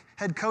picnic.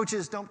 Head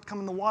coaches don't come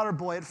in the water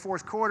boy at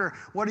fourth quarter.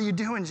 What are you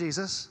doing,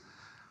 Jesus?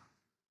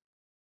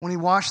 When he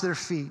washed their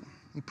feet,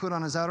 he put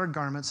on his outer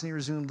garments and he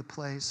resumed the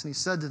place. And he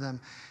said to them,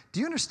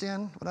 "Do you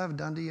understand what I have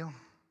done to you?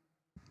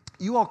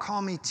 You all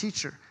call me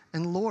teacher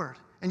and Lord,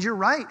 and you're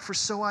right, for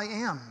so I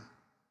am."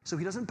 So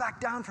he doesn't back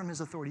down from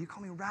his authority. You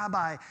call me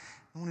rabbi,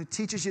 the one who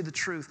teaches you the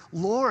truth.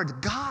 Lord,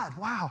 God,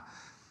 wow.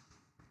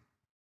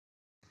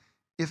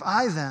 If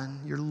I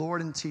then, your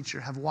Lord and teacher,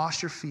 have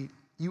washed your feet,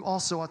 you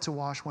also ought to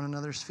wash one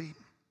another's feet.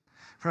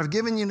 For I've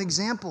given you an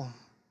example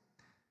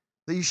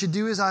that you should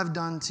do as I've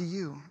done to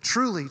you.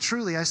 Truly,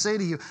 truly, I say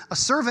to you, a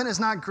servant is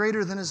not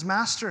greater than his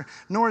master,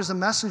 nor is a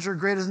messenger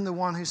greater than the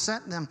one who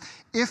sent them.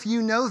 If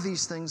you know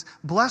these things,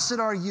 blessed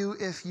are you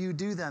if you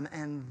do them.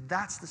 And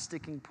that's the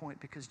sticking point,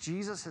 because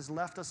Jesus has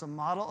left us a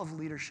model of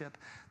leadership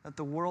that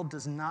the world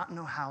does not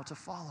know how to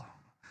follow.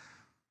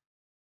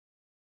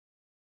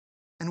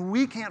 And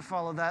we can't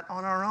follow that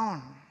on our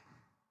own.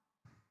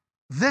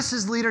 This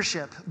is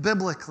leadership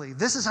biblically.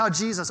 This is how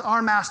Jesus,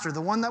 our master,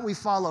 the one that we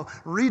follow,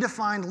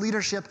 redefined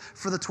leadership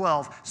for the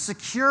 12.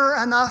 Secure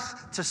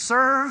enough to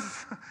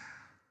serve,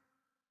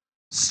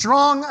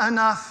 strong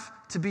enough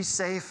to be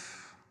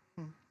safe.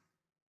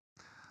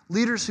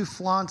 Leaders who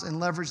flaunt and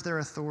leverage their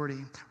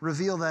authority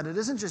reveal that it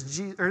isn't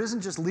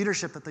just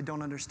leadership that they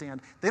don't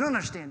understand. They don't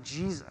understand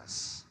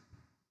Jesus.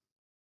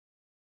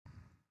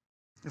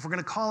 If we're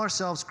going to call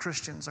ourselves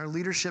Christians, our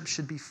leadership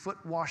should be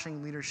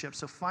foot-washing leadership.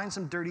 So find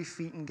some dirty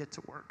feet and get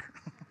to work.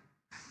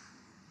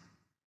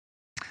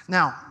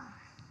 Now,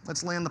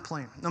 let's land the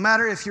plane. No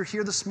matter if you're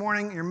here this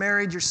morning, you're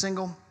married, you're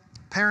single,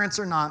 parents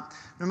or not,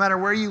 no matter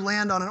where you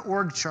land on an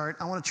org chart,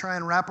 I want to try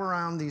and wrap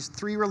around these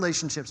 3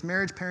 relationships,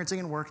 marriage, parenting,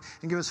 and work,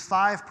 and give us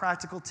 5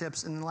 practical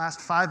tips in the last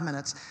 5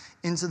 minutes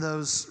into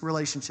those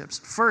relationships.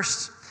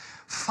 First,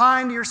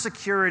 find your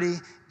security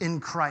in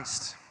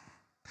Christ.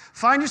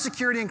 Find your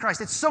security in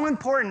Christ. It's so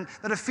important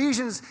that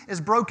Ephesians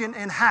is broken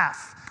in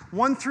half,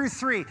 1 through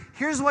 3.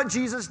 Here's what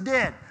Jesus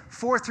did,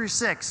 4 through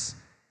 6.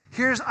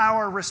 Here's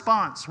our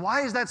response.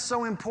 Why is that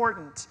so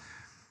important?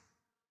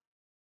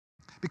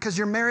 Because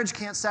your marriage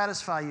can't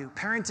satisfy you.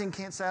 Parenting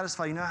can't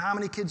satisfy you. You know how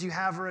many kids you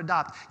have or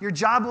adopt. Your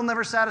job will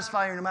never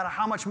satisfy you no matter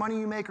how much money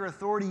you make or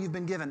authority you've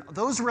been given.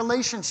 Those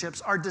relationships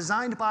are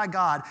designed by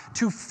God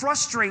to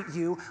frustrate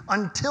you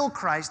until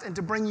Christ and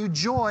to bring you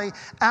joy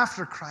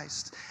after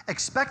Christ.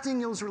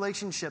 Expecting those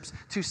relationships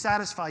to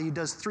satisfy you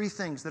does 3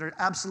 things that are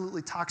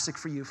absolutely toxic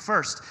for you.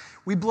 First,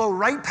 we blow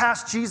right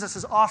past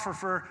Jesus' offer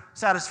for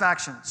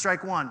satisfaction.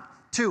 Strike 1.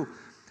 2,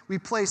 we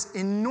place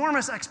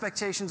enormous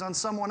expectations on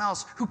someone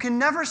else who can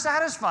never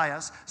satisfy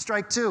us.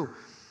 Strike 2.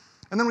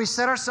 And then we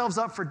set ourselves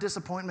up for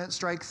disappointment.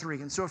 Strike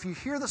 3. And so if you're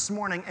here this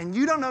morning and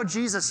you don't know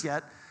Jesus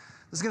yet,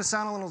 this is going to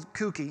sound a little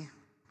kooky.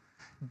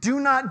 Do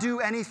not do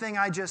anything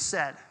I just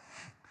said.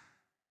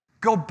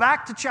 Go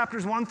back to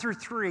chapters 1 through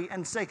 3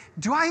 and say,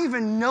 do I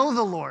even know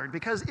the Lord?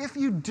 Because if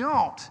you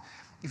don't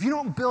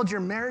build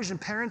your marriage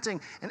and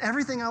parenting and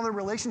everything other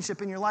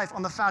relationship in your life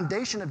on the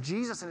foundation of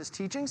Jesus and his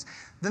teachings,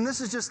 then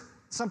this is just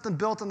something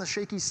built on the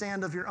shaky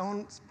sand of your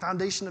own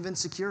foundation of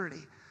insecurity.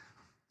 And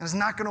it's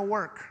not going to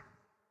work.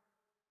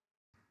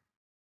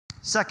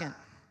 Second,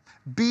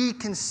 be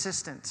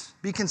consistent.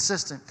 Be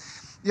consistent.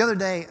 The other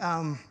day,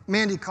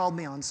 Mandy called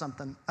me on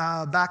something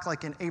back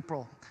like in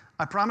April.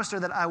 I promised her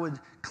that I would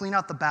clean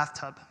out the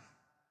bathtub.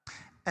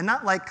 And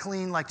not like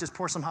clean, like just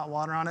pour some hot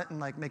water on it and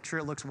like make sure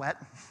it looks wet.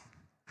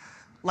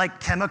 Like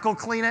chemical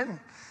clean it.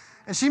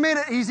 And she made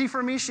it easy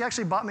for me. She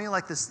actually bought me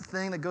like this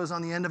thing that goes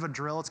on the end of a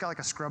drill. It's got like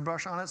a scrub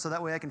brush on it, so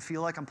that way I can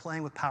feel like I'm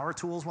playing with power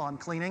tools while I'm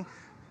cleaning.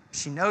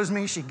 She knows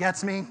me. She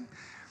gets me.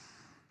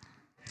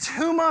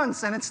 2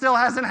 months, and it still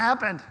hasn't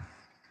happened.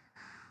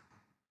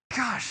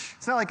 Gosh,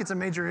 it's not like it's a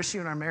major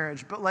issue in our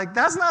marriage, but like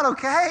that's not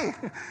okay.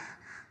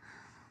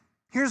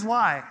 Here's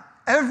why.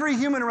 Every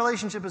human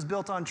relationship is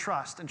built on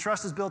trust, and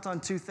trust is built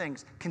on 2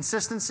 things: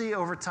 consistency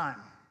over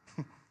time.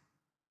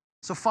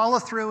 So follow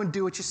through and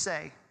do what you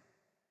say.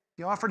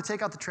 You offer to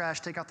take out the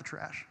trash, take out the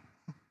trash.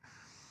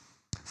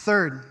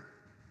 Third,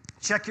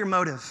 check your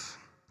motive.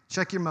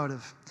 Check your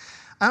motive.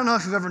 I don't know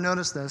if you've ever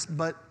noticed this,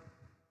 but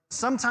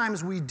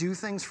sometimes we do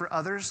things for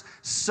others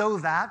so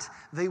that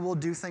they will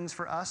do things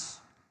for us.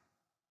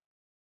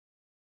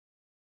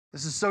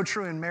 This is so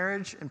true in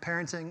marriage and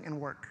parenting and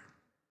work.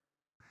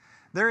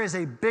 There is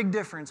a big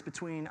difference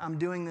between I'm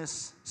doing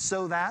this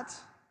so that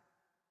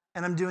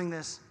and I'm doing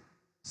this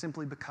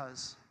simply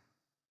because.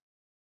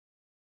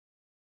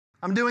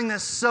 I'm doing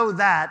this so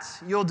that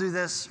you'll do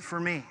this for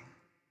me.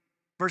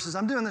 Versus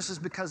I'm doing this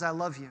just because I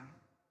love you.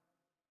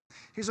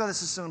 Here's why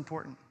this is so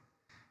important.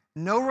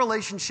 No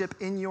relationship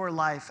in your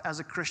life as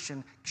a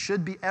Christian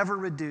should be ever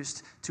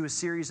reduced to a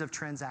series of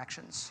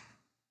transactions,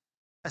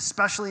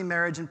 especially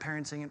marriage and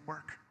parenting and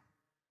work.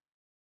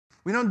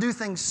 We don't do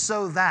things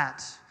so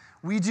that.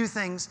 We do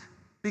things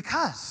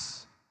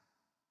because.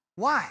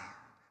 Why?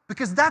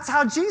 Because that's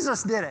how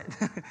Jesus did it.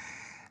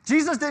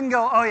 Jesus didn't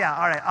go, oh yeah,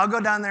 all right, I'll go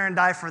down there and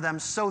die for them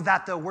so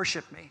that they'll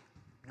worship me.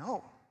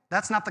 No,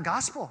 that's not the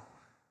gospel.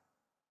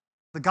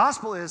 The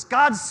gospel is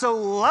God so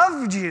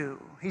loved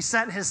you, he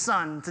sent his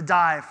son to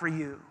die for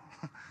you.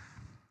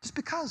 Just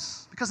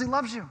because he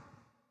loves you.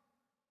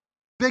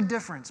 Big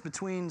difference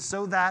between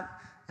so that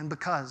and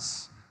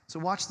because. So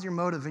watch your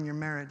motive in your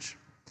marriage,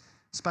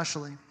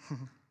 especially.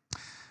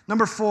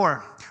 Number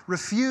 4,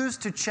 refuse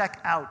to check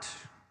out.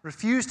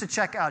 Refuse to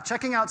check out.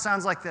 Checking out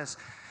sounds like this.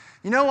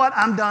 You know what?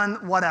 I'm done.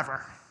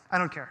 Whatever. I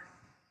don't care.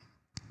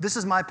 This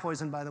is my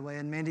poison, by the way,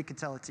 and Mandy could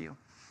tell it to you.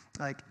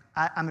 Like,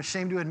 I'm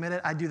ashamed to admit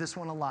it. I do this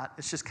one a lot.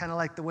 It's just kind of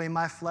like the way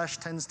my flesh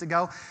tends to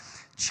go.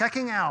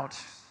 Checking out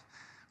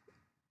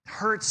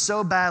hurts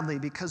so badly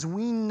because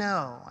we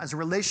know, as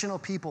relational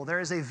people, there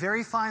is a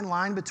very fine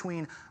line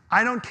between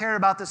I don't care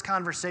about this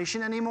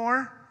conversation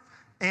anymore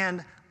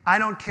and I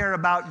don't care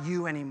about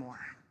you anymore.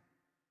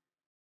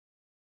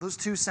 Those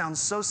two sound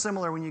so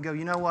similar when you go,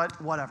 you know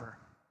what? Whatever.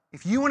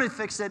 If you want to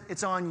fix it,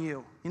 it's on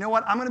you. You know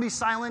what? I'm going to be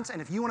silent,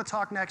 and if you want to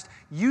talk next,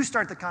 you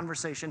start the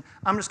conversation.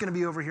 I'm just going to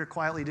be over here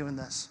quietly doing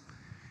this.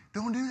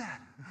 Don't do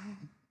that.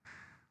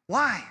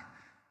 Why?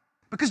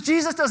 Because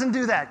Jesus doesn't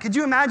do that. Could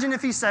you imagine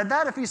if he said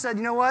that? If he said,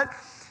 you know what?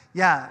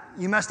 Yeah,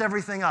 you messed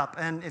everything up,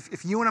 and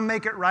if you want to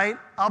make it right,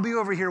 I'll be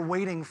over here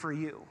waiting for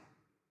you.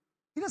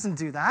 He doesn't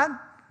do that.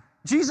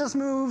 Jesus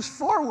moves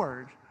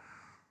forward.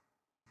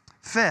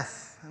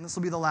 5th, and this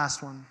will be the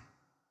last one.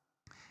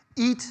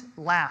 Eat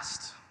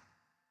last.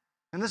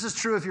 And this is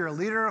true if you're a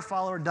leader or a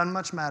follower, doesn't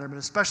much matter, but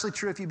especially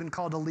true if you've been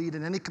called to lead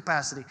in any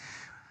capacity.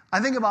 I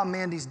think about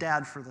Mandy's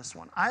dad for this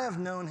one. I have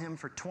known him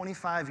for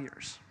 25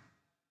 years.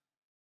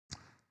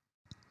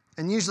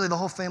 And usually the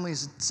whole family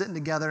is sitting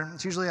together.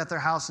 It's usually at their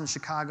house in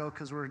Chicago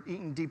because we're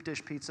eating deep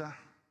dish pizza,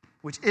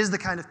 which is the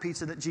kind of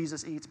pizza that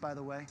Jesus eats, by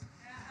the way.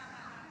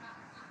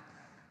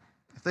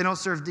 If they don't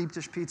serve deep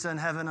dish pizza in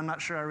heaven, I'm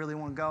not sure I really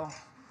want to go.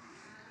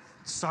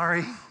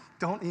 Sorry,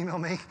 don't email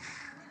me.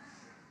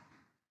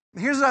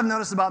 Here's what I've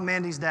noticed about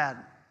Mandy's dad.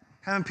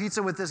 Having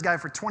pizza with this guy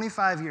for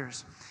 25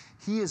 years.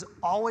 He is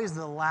always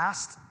the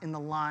last in the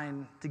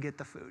line to get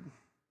the food.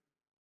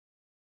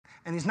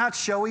 And he's not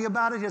showy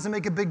about it. He doesn't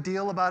make a big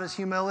deal about his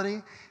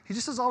humility. He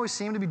just has always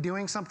seemed to be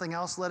doing something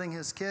else, letting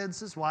his kids,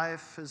 his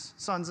wife, his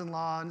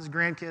sons-in-law, and his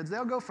grandkids,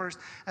 they'll go first.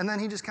 And then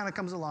he just kind of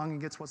comes along and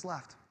gets what's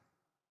left.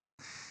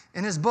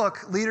 In his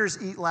book, Leaders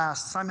Eat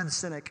Last, Simon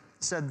Sinek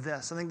said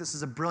this. I think this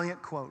is a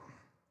brilliant quote.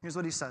 Here's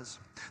what he says.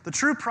 The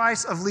true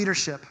price of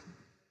leadership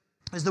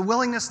is the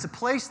willingness to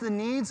place the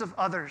needs of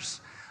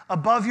others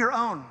above your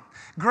own.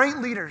 Great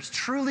leaders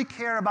truly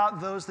care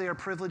about those they are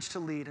privileged to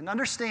lead. And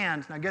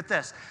understand, now get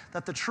this,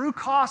 that the true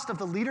cost of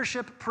the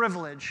leadership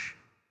privilege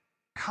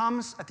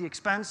comes at the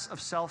expense of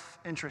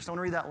self-interest. I want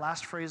to read that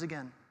last phrase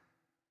again.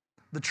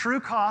 The true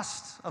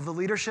cost of the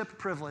leadership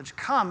privilege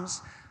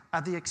comes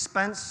at the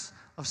expense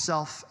of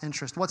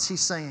self-interest. What's he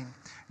saying?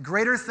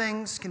 Greater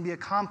things can be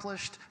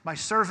accomplished by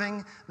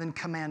serving than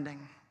commanding.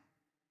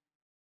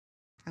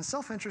 And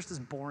self-interest is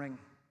boring.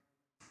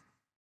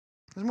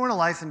 There's more to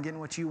life than getting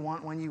what you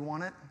want when you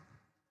want it.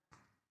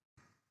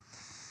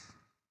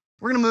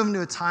 We're going to move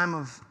into a time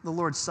of the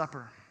Lord's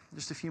Supper in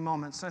just a few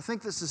moments. And I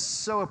think this is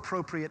so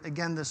appropriate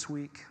again this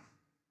week.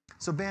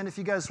 So band, if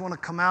you guys want to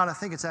come out, I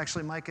think it's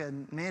actually Micah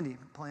and Mandy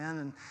playing.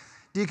 And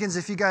deacons,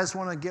 if you guys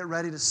want to get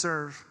ready to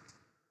serve.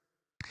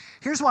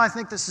 Here's why I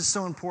think this is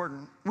so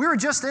important. We were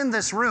just in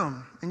this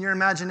room, in your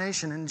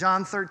imagination, in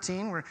John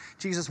 13, where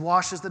Jesus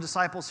washes the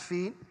disciples'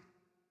 feet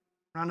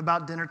around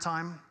about dinner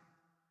time.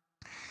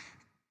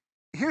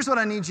 Here's what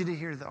I need you to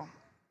hear, though.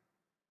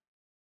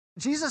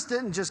 Jesus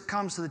didn't just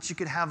come so that you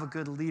could have a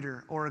good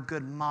leader or a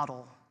good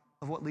model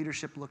of what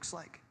leadership looks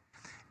like.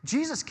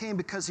 Jesus came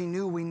because he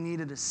knew we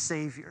needed a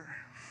Savior.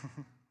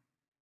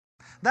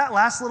 That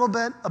last little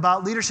bit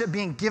about leadership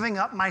being giving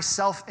up my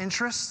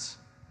self-interest,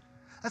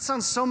 that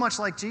sounds so much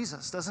like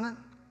Jesus, doesn't it?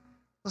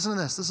 Listen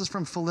to this. This is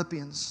from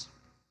Philippians.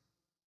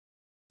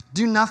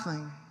 Do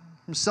nothing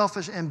from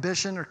selfish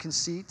ambition or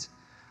conceit,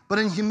 but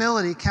in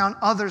humility count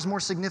others more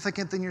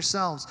significant than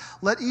yourselves.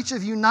 Let each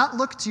of you not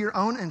look to your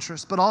own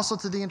interest, but also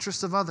to the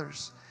interest of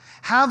others.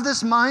 Have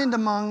this mind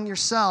among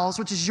yourselves,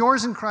 which is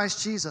yours in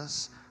Christ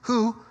Jesus,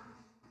 who,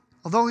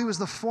 although he was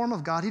the form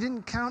of God, he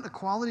didn't count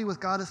equality with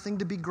God a thing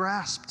to be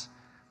grasped.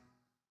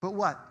 But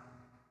what?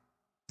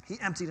 He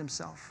emptied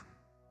himself.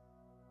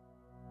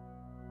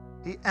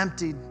 He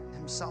emptied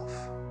himself,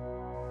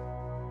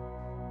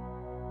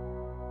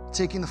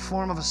 taking the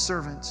form of a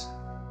servant,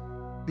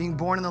 being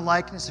born in the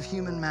likeness of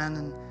human men,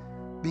 and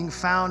being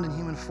found in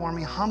human form,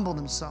 he humbled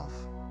himself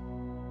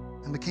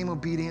and became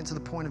obedient to the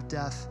point of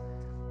death,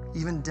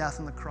 even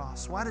death on the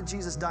cross. Why did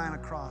Jesus die on a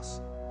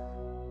cross?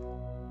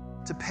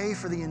 To pay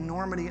for the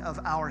enormity of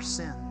our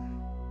sin.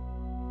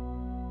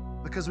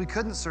 Because we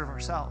couldn't serve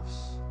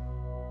ourselves.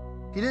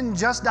 He didn't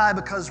just die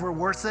because we're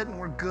worth it and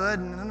we're good.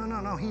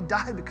 No. He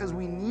died because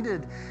we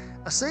needed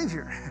a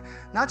Savior.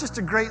 Not just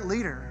a great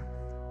leader.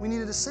 We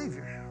needed a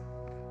Savior.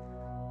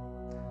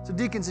 So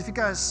deacons, if you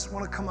guys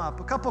want to come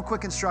up, a couple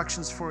quick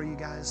instructions for you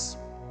guys.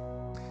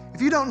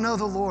 If you don't know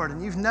the Lord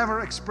and you've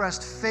never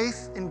expressed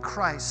faith in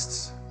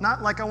Christ,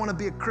 not like I want to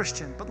be a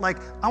Christian, but like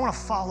I want to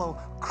follow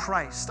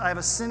Christ. I have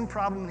a sin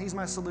problem and he's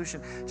my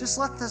solution. Just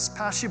let this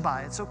pass you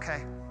by. It's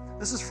okay.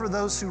 This is for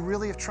those who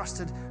really have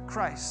trusted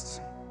Christ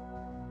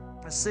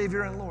as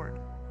Savior and Lord.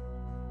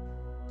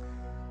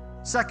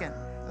 Second,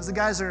 as the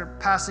guys are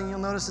passing, you'll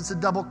notice it's a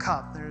double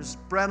cup. There's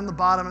bread on the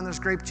bottom and there's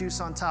grape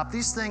juice on top.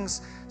 These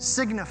things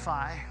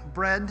signify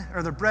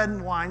the bread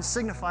and wine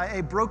signify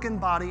a broken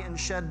body and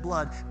shed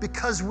blood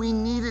because we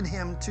needed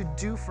him to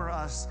do for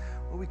us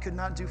what we could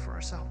not do for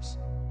ourselves.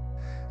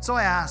 So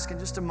I ask in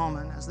just a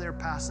moment as they're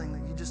passing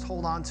that you just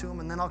hold on to them,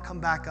 and then I'll come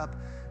back up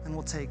and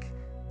we'll take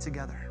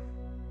together.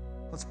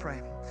 Let's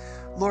pray.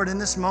 Lord, in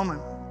this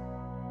moment,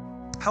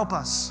 help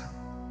us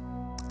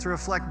to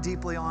reflect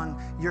deeply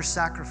on your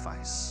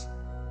sacrifice.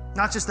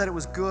 Not just that it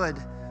was good,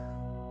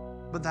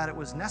 but that it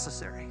was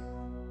necessary.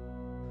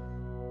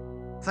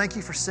 Thank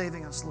you for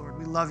saving us, Lord.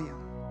 We love you.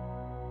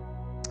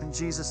 In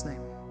Jesus'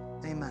 name,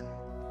 amen.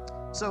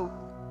 So,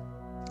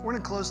 we're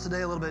going to close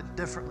today a little bit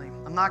differently.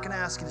 I'm not going to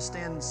ask you to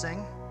stand and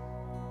sing.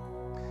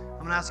 I'm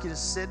going to ask you to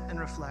sit and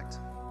reflect.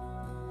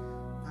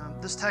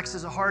 This text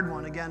is a hard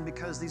one, again,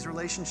 because these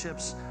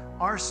relationships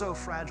are so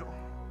fragile.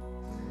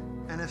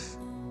 And if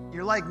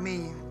you're like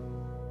me,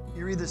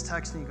 you read this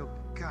text and you go,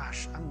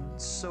 gosh, I'm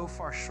so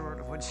far short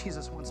of what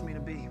Jesus wants me to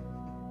be.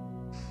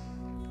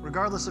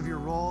 Regardless of your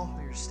role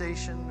or your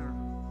station or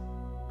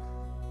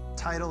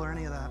title or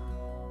any of that.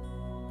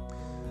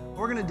 What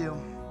we're going to do,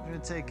 we're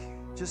going to take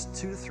just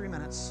 2 to 3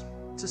 minutes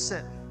to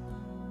sit.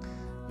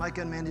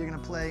 Micah and Mandy are going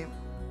to play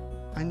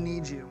I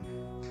Need You.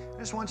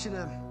 just want you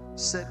to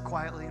sit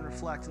quietly and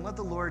reflect and let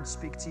the Lord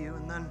speak to you,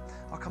 and then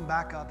I'll come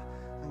back up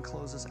and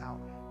close us out.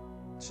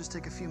 Let's just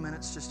take a few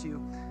minutes, just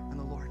you and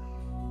the Lord.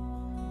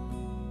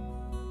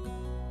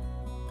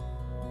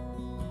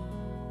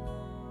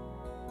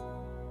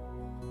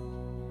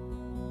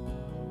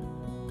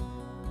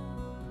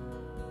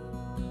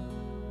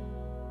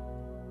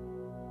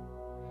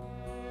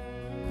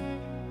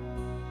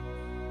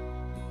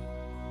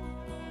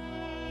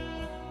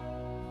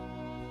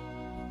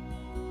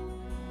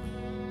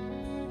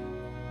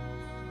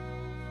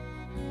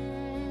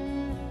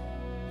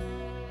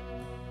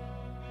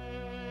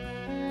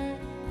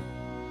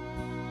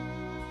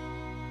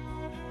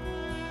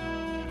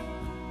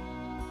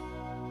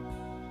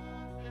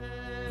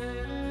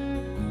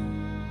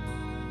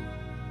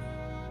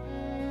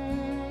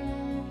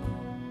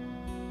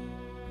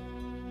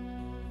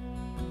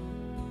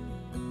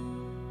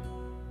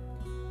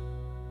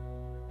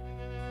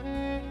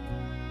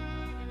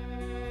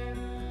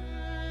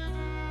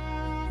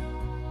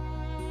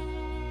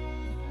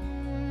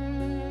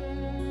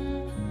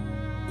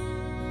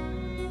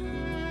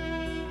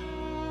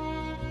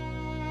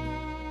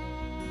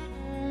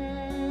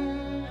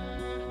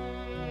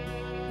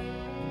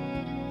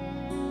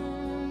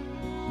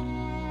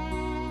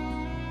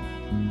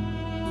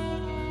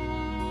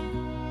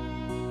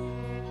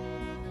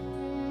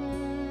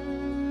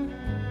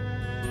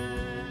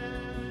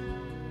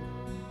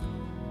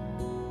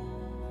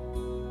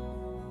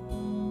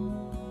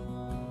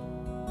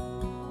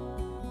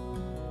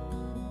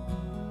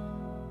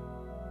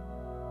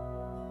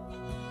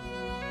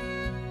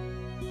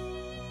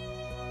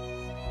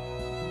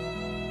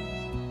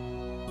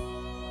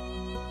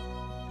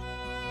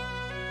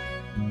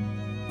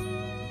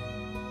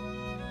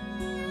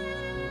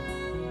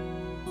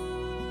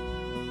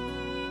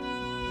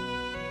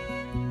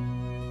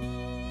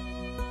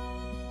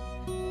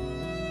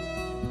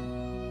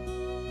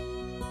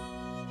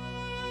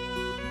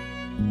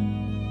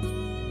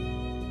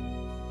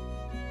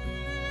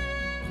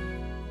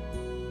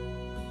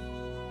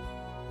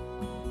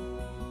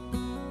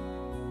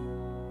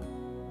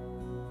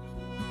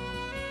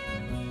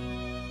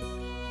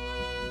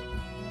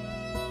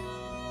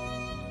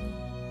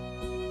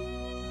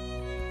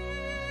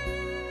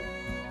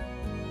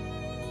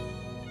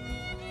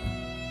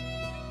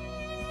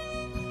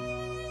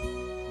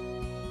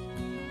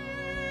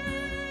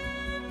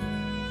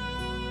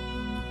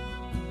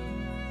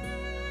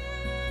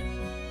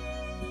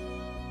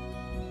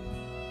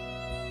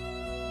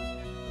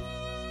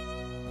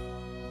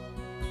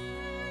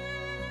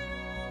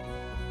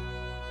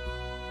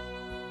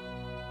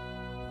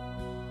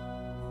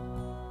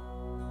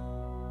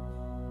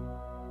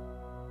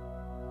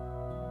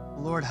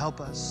 Lord, help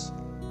us.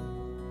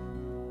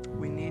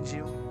 We need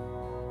you.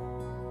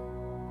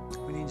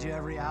 We need you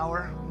every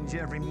hour. We need you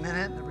every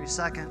minute, every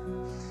second.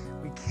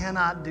 We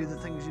cannot do the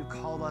things you've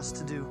called us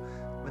to do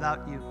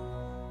without you.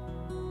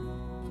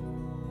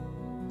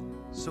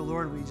 So,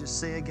 Lord, we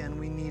just say again,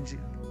 we need you.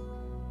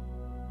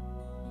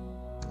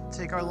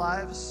 Take our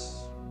lives,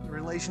 the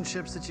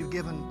relationships that you've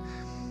given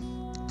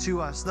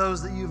to us,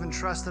 those that you've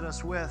entrusted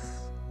us with.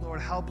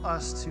 Lord, help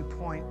us to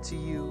point to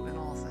you in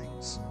all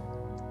things.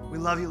 We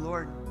love you,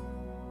 Lord.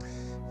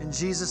 In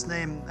Jesus'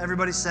 name,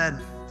 everybody said,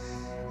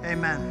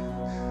 amen.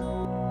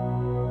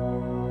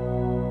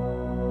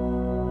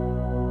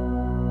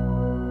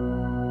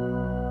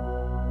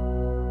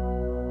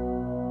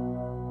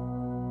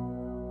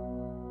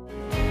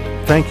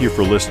 Thank you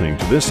for listening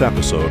to this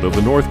episode of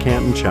the North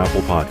Canton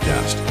Chapel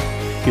Podcast.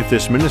 If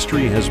this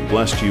ministry has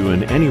blessed you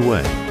in any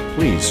way,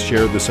 please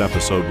share this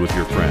episode with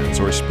your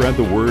friends or spread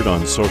the word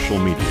on social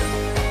media.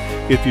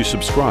 If you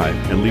subscribe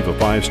and leave a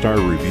 5-star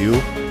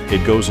review,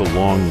 it goes a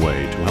long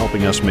way to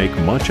helping us make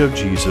much of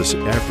Jesus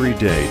every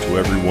day to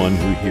everyone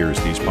who hears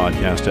these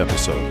podcast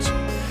episodes.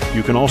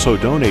 You can also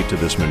donate to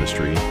this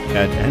ministry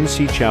at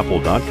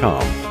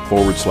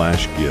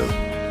ncchapel.com/give.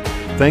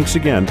 Thanks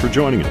again for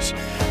joining us.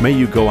 May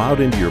you go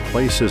out into your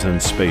places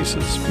and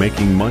spaces,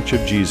 making much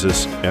of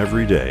Jesus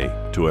every day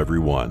to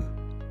everyone.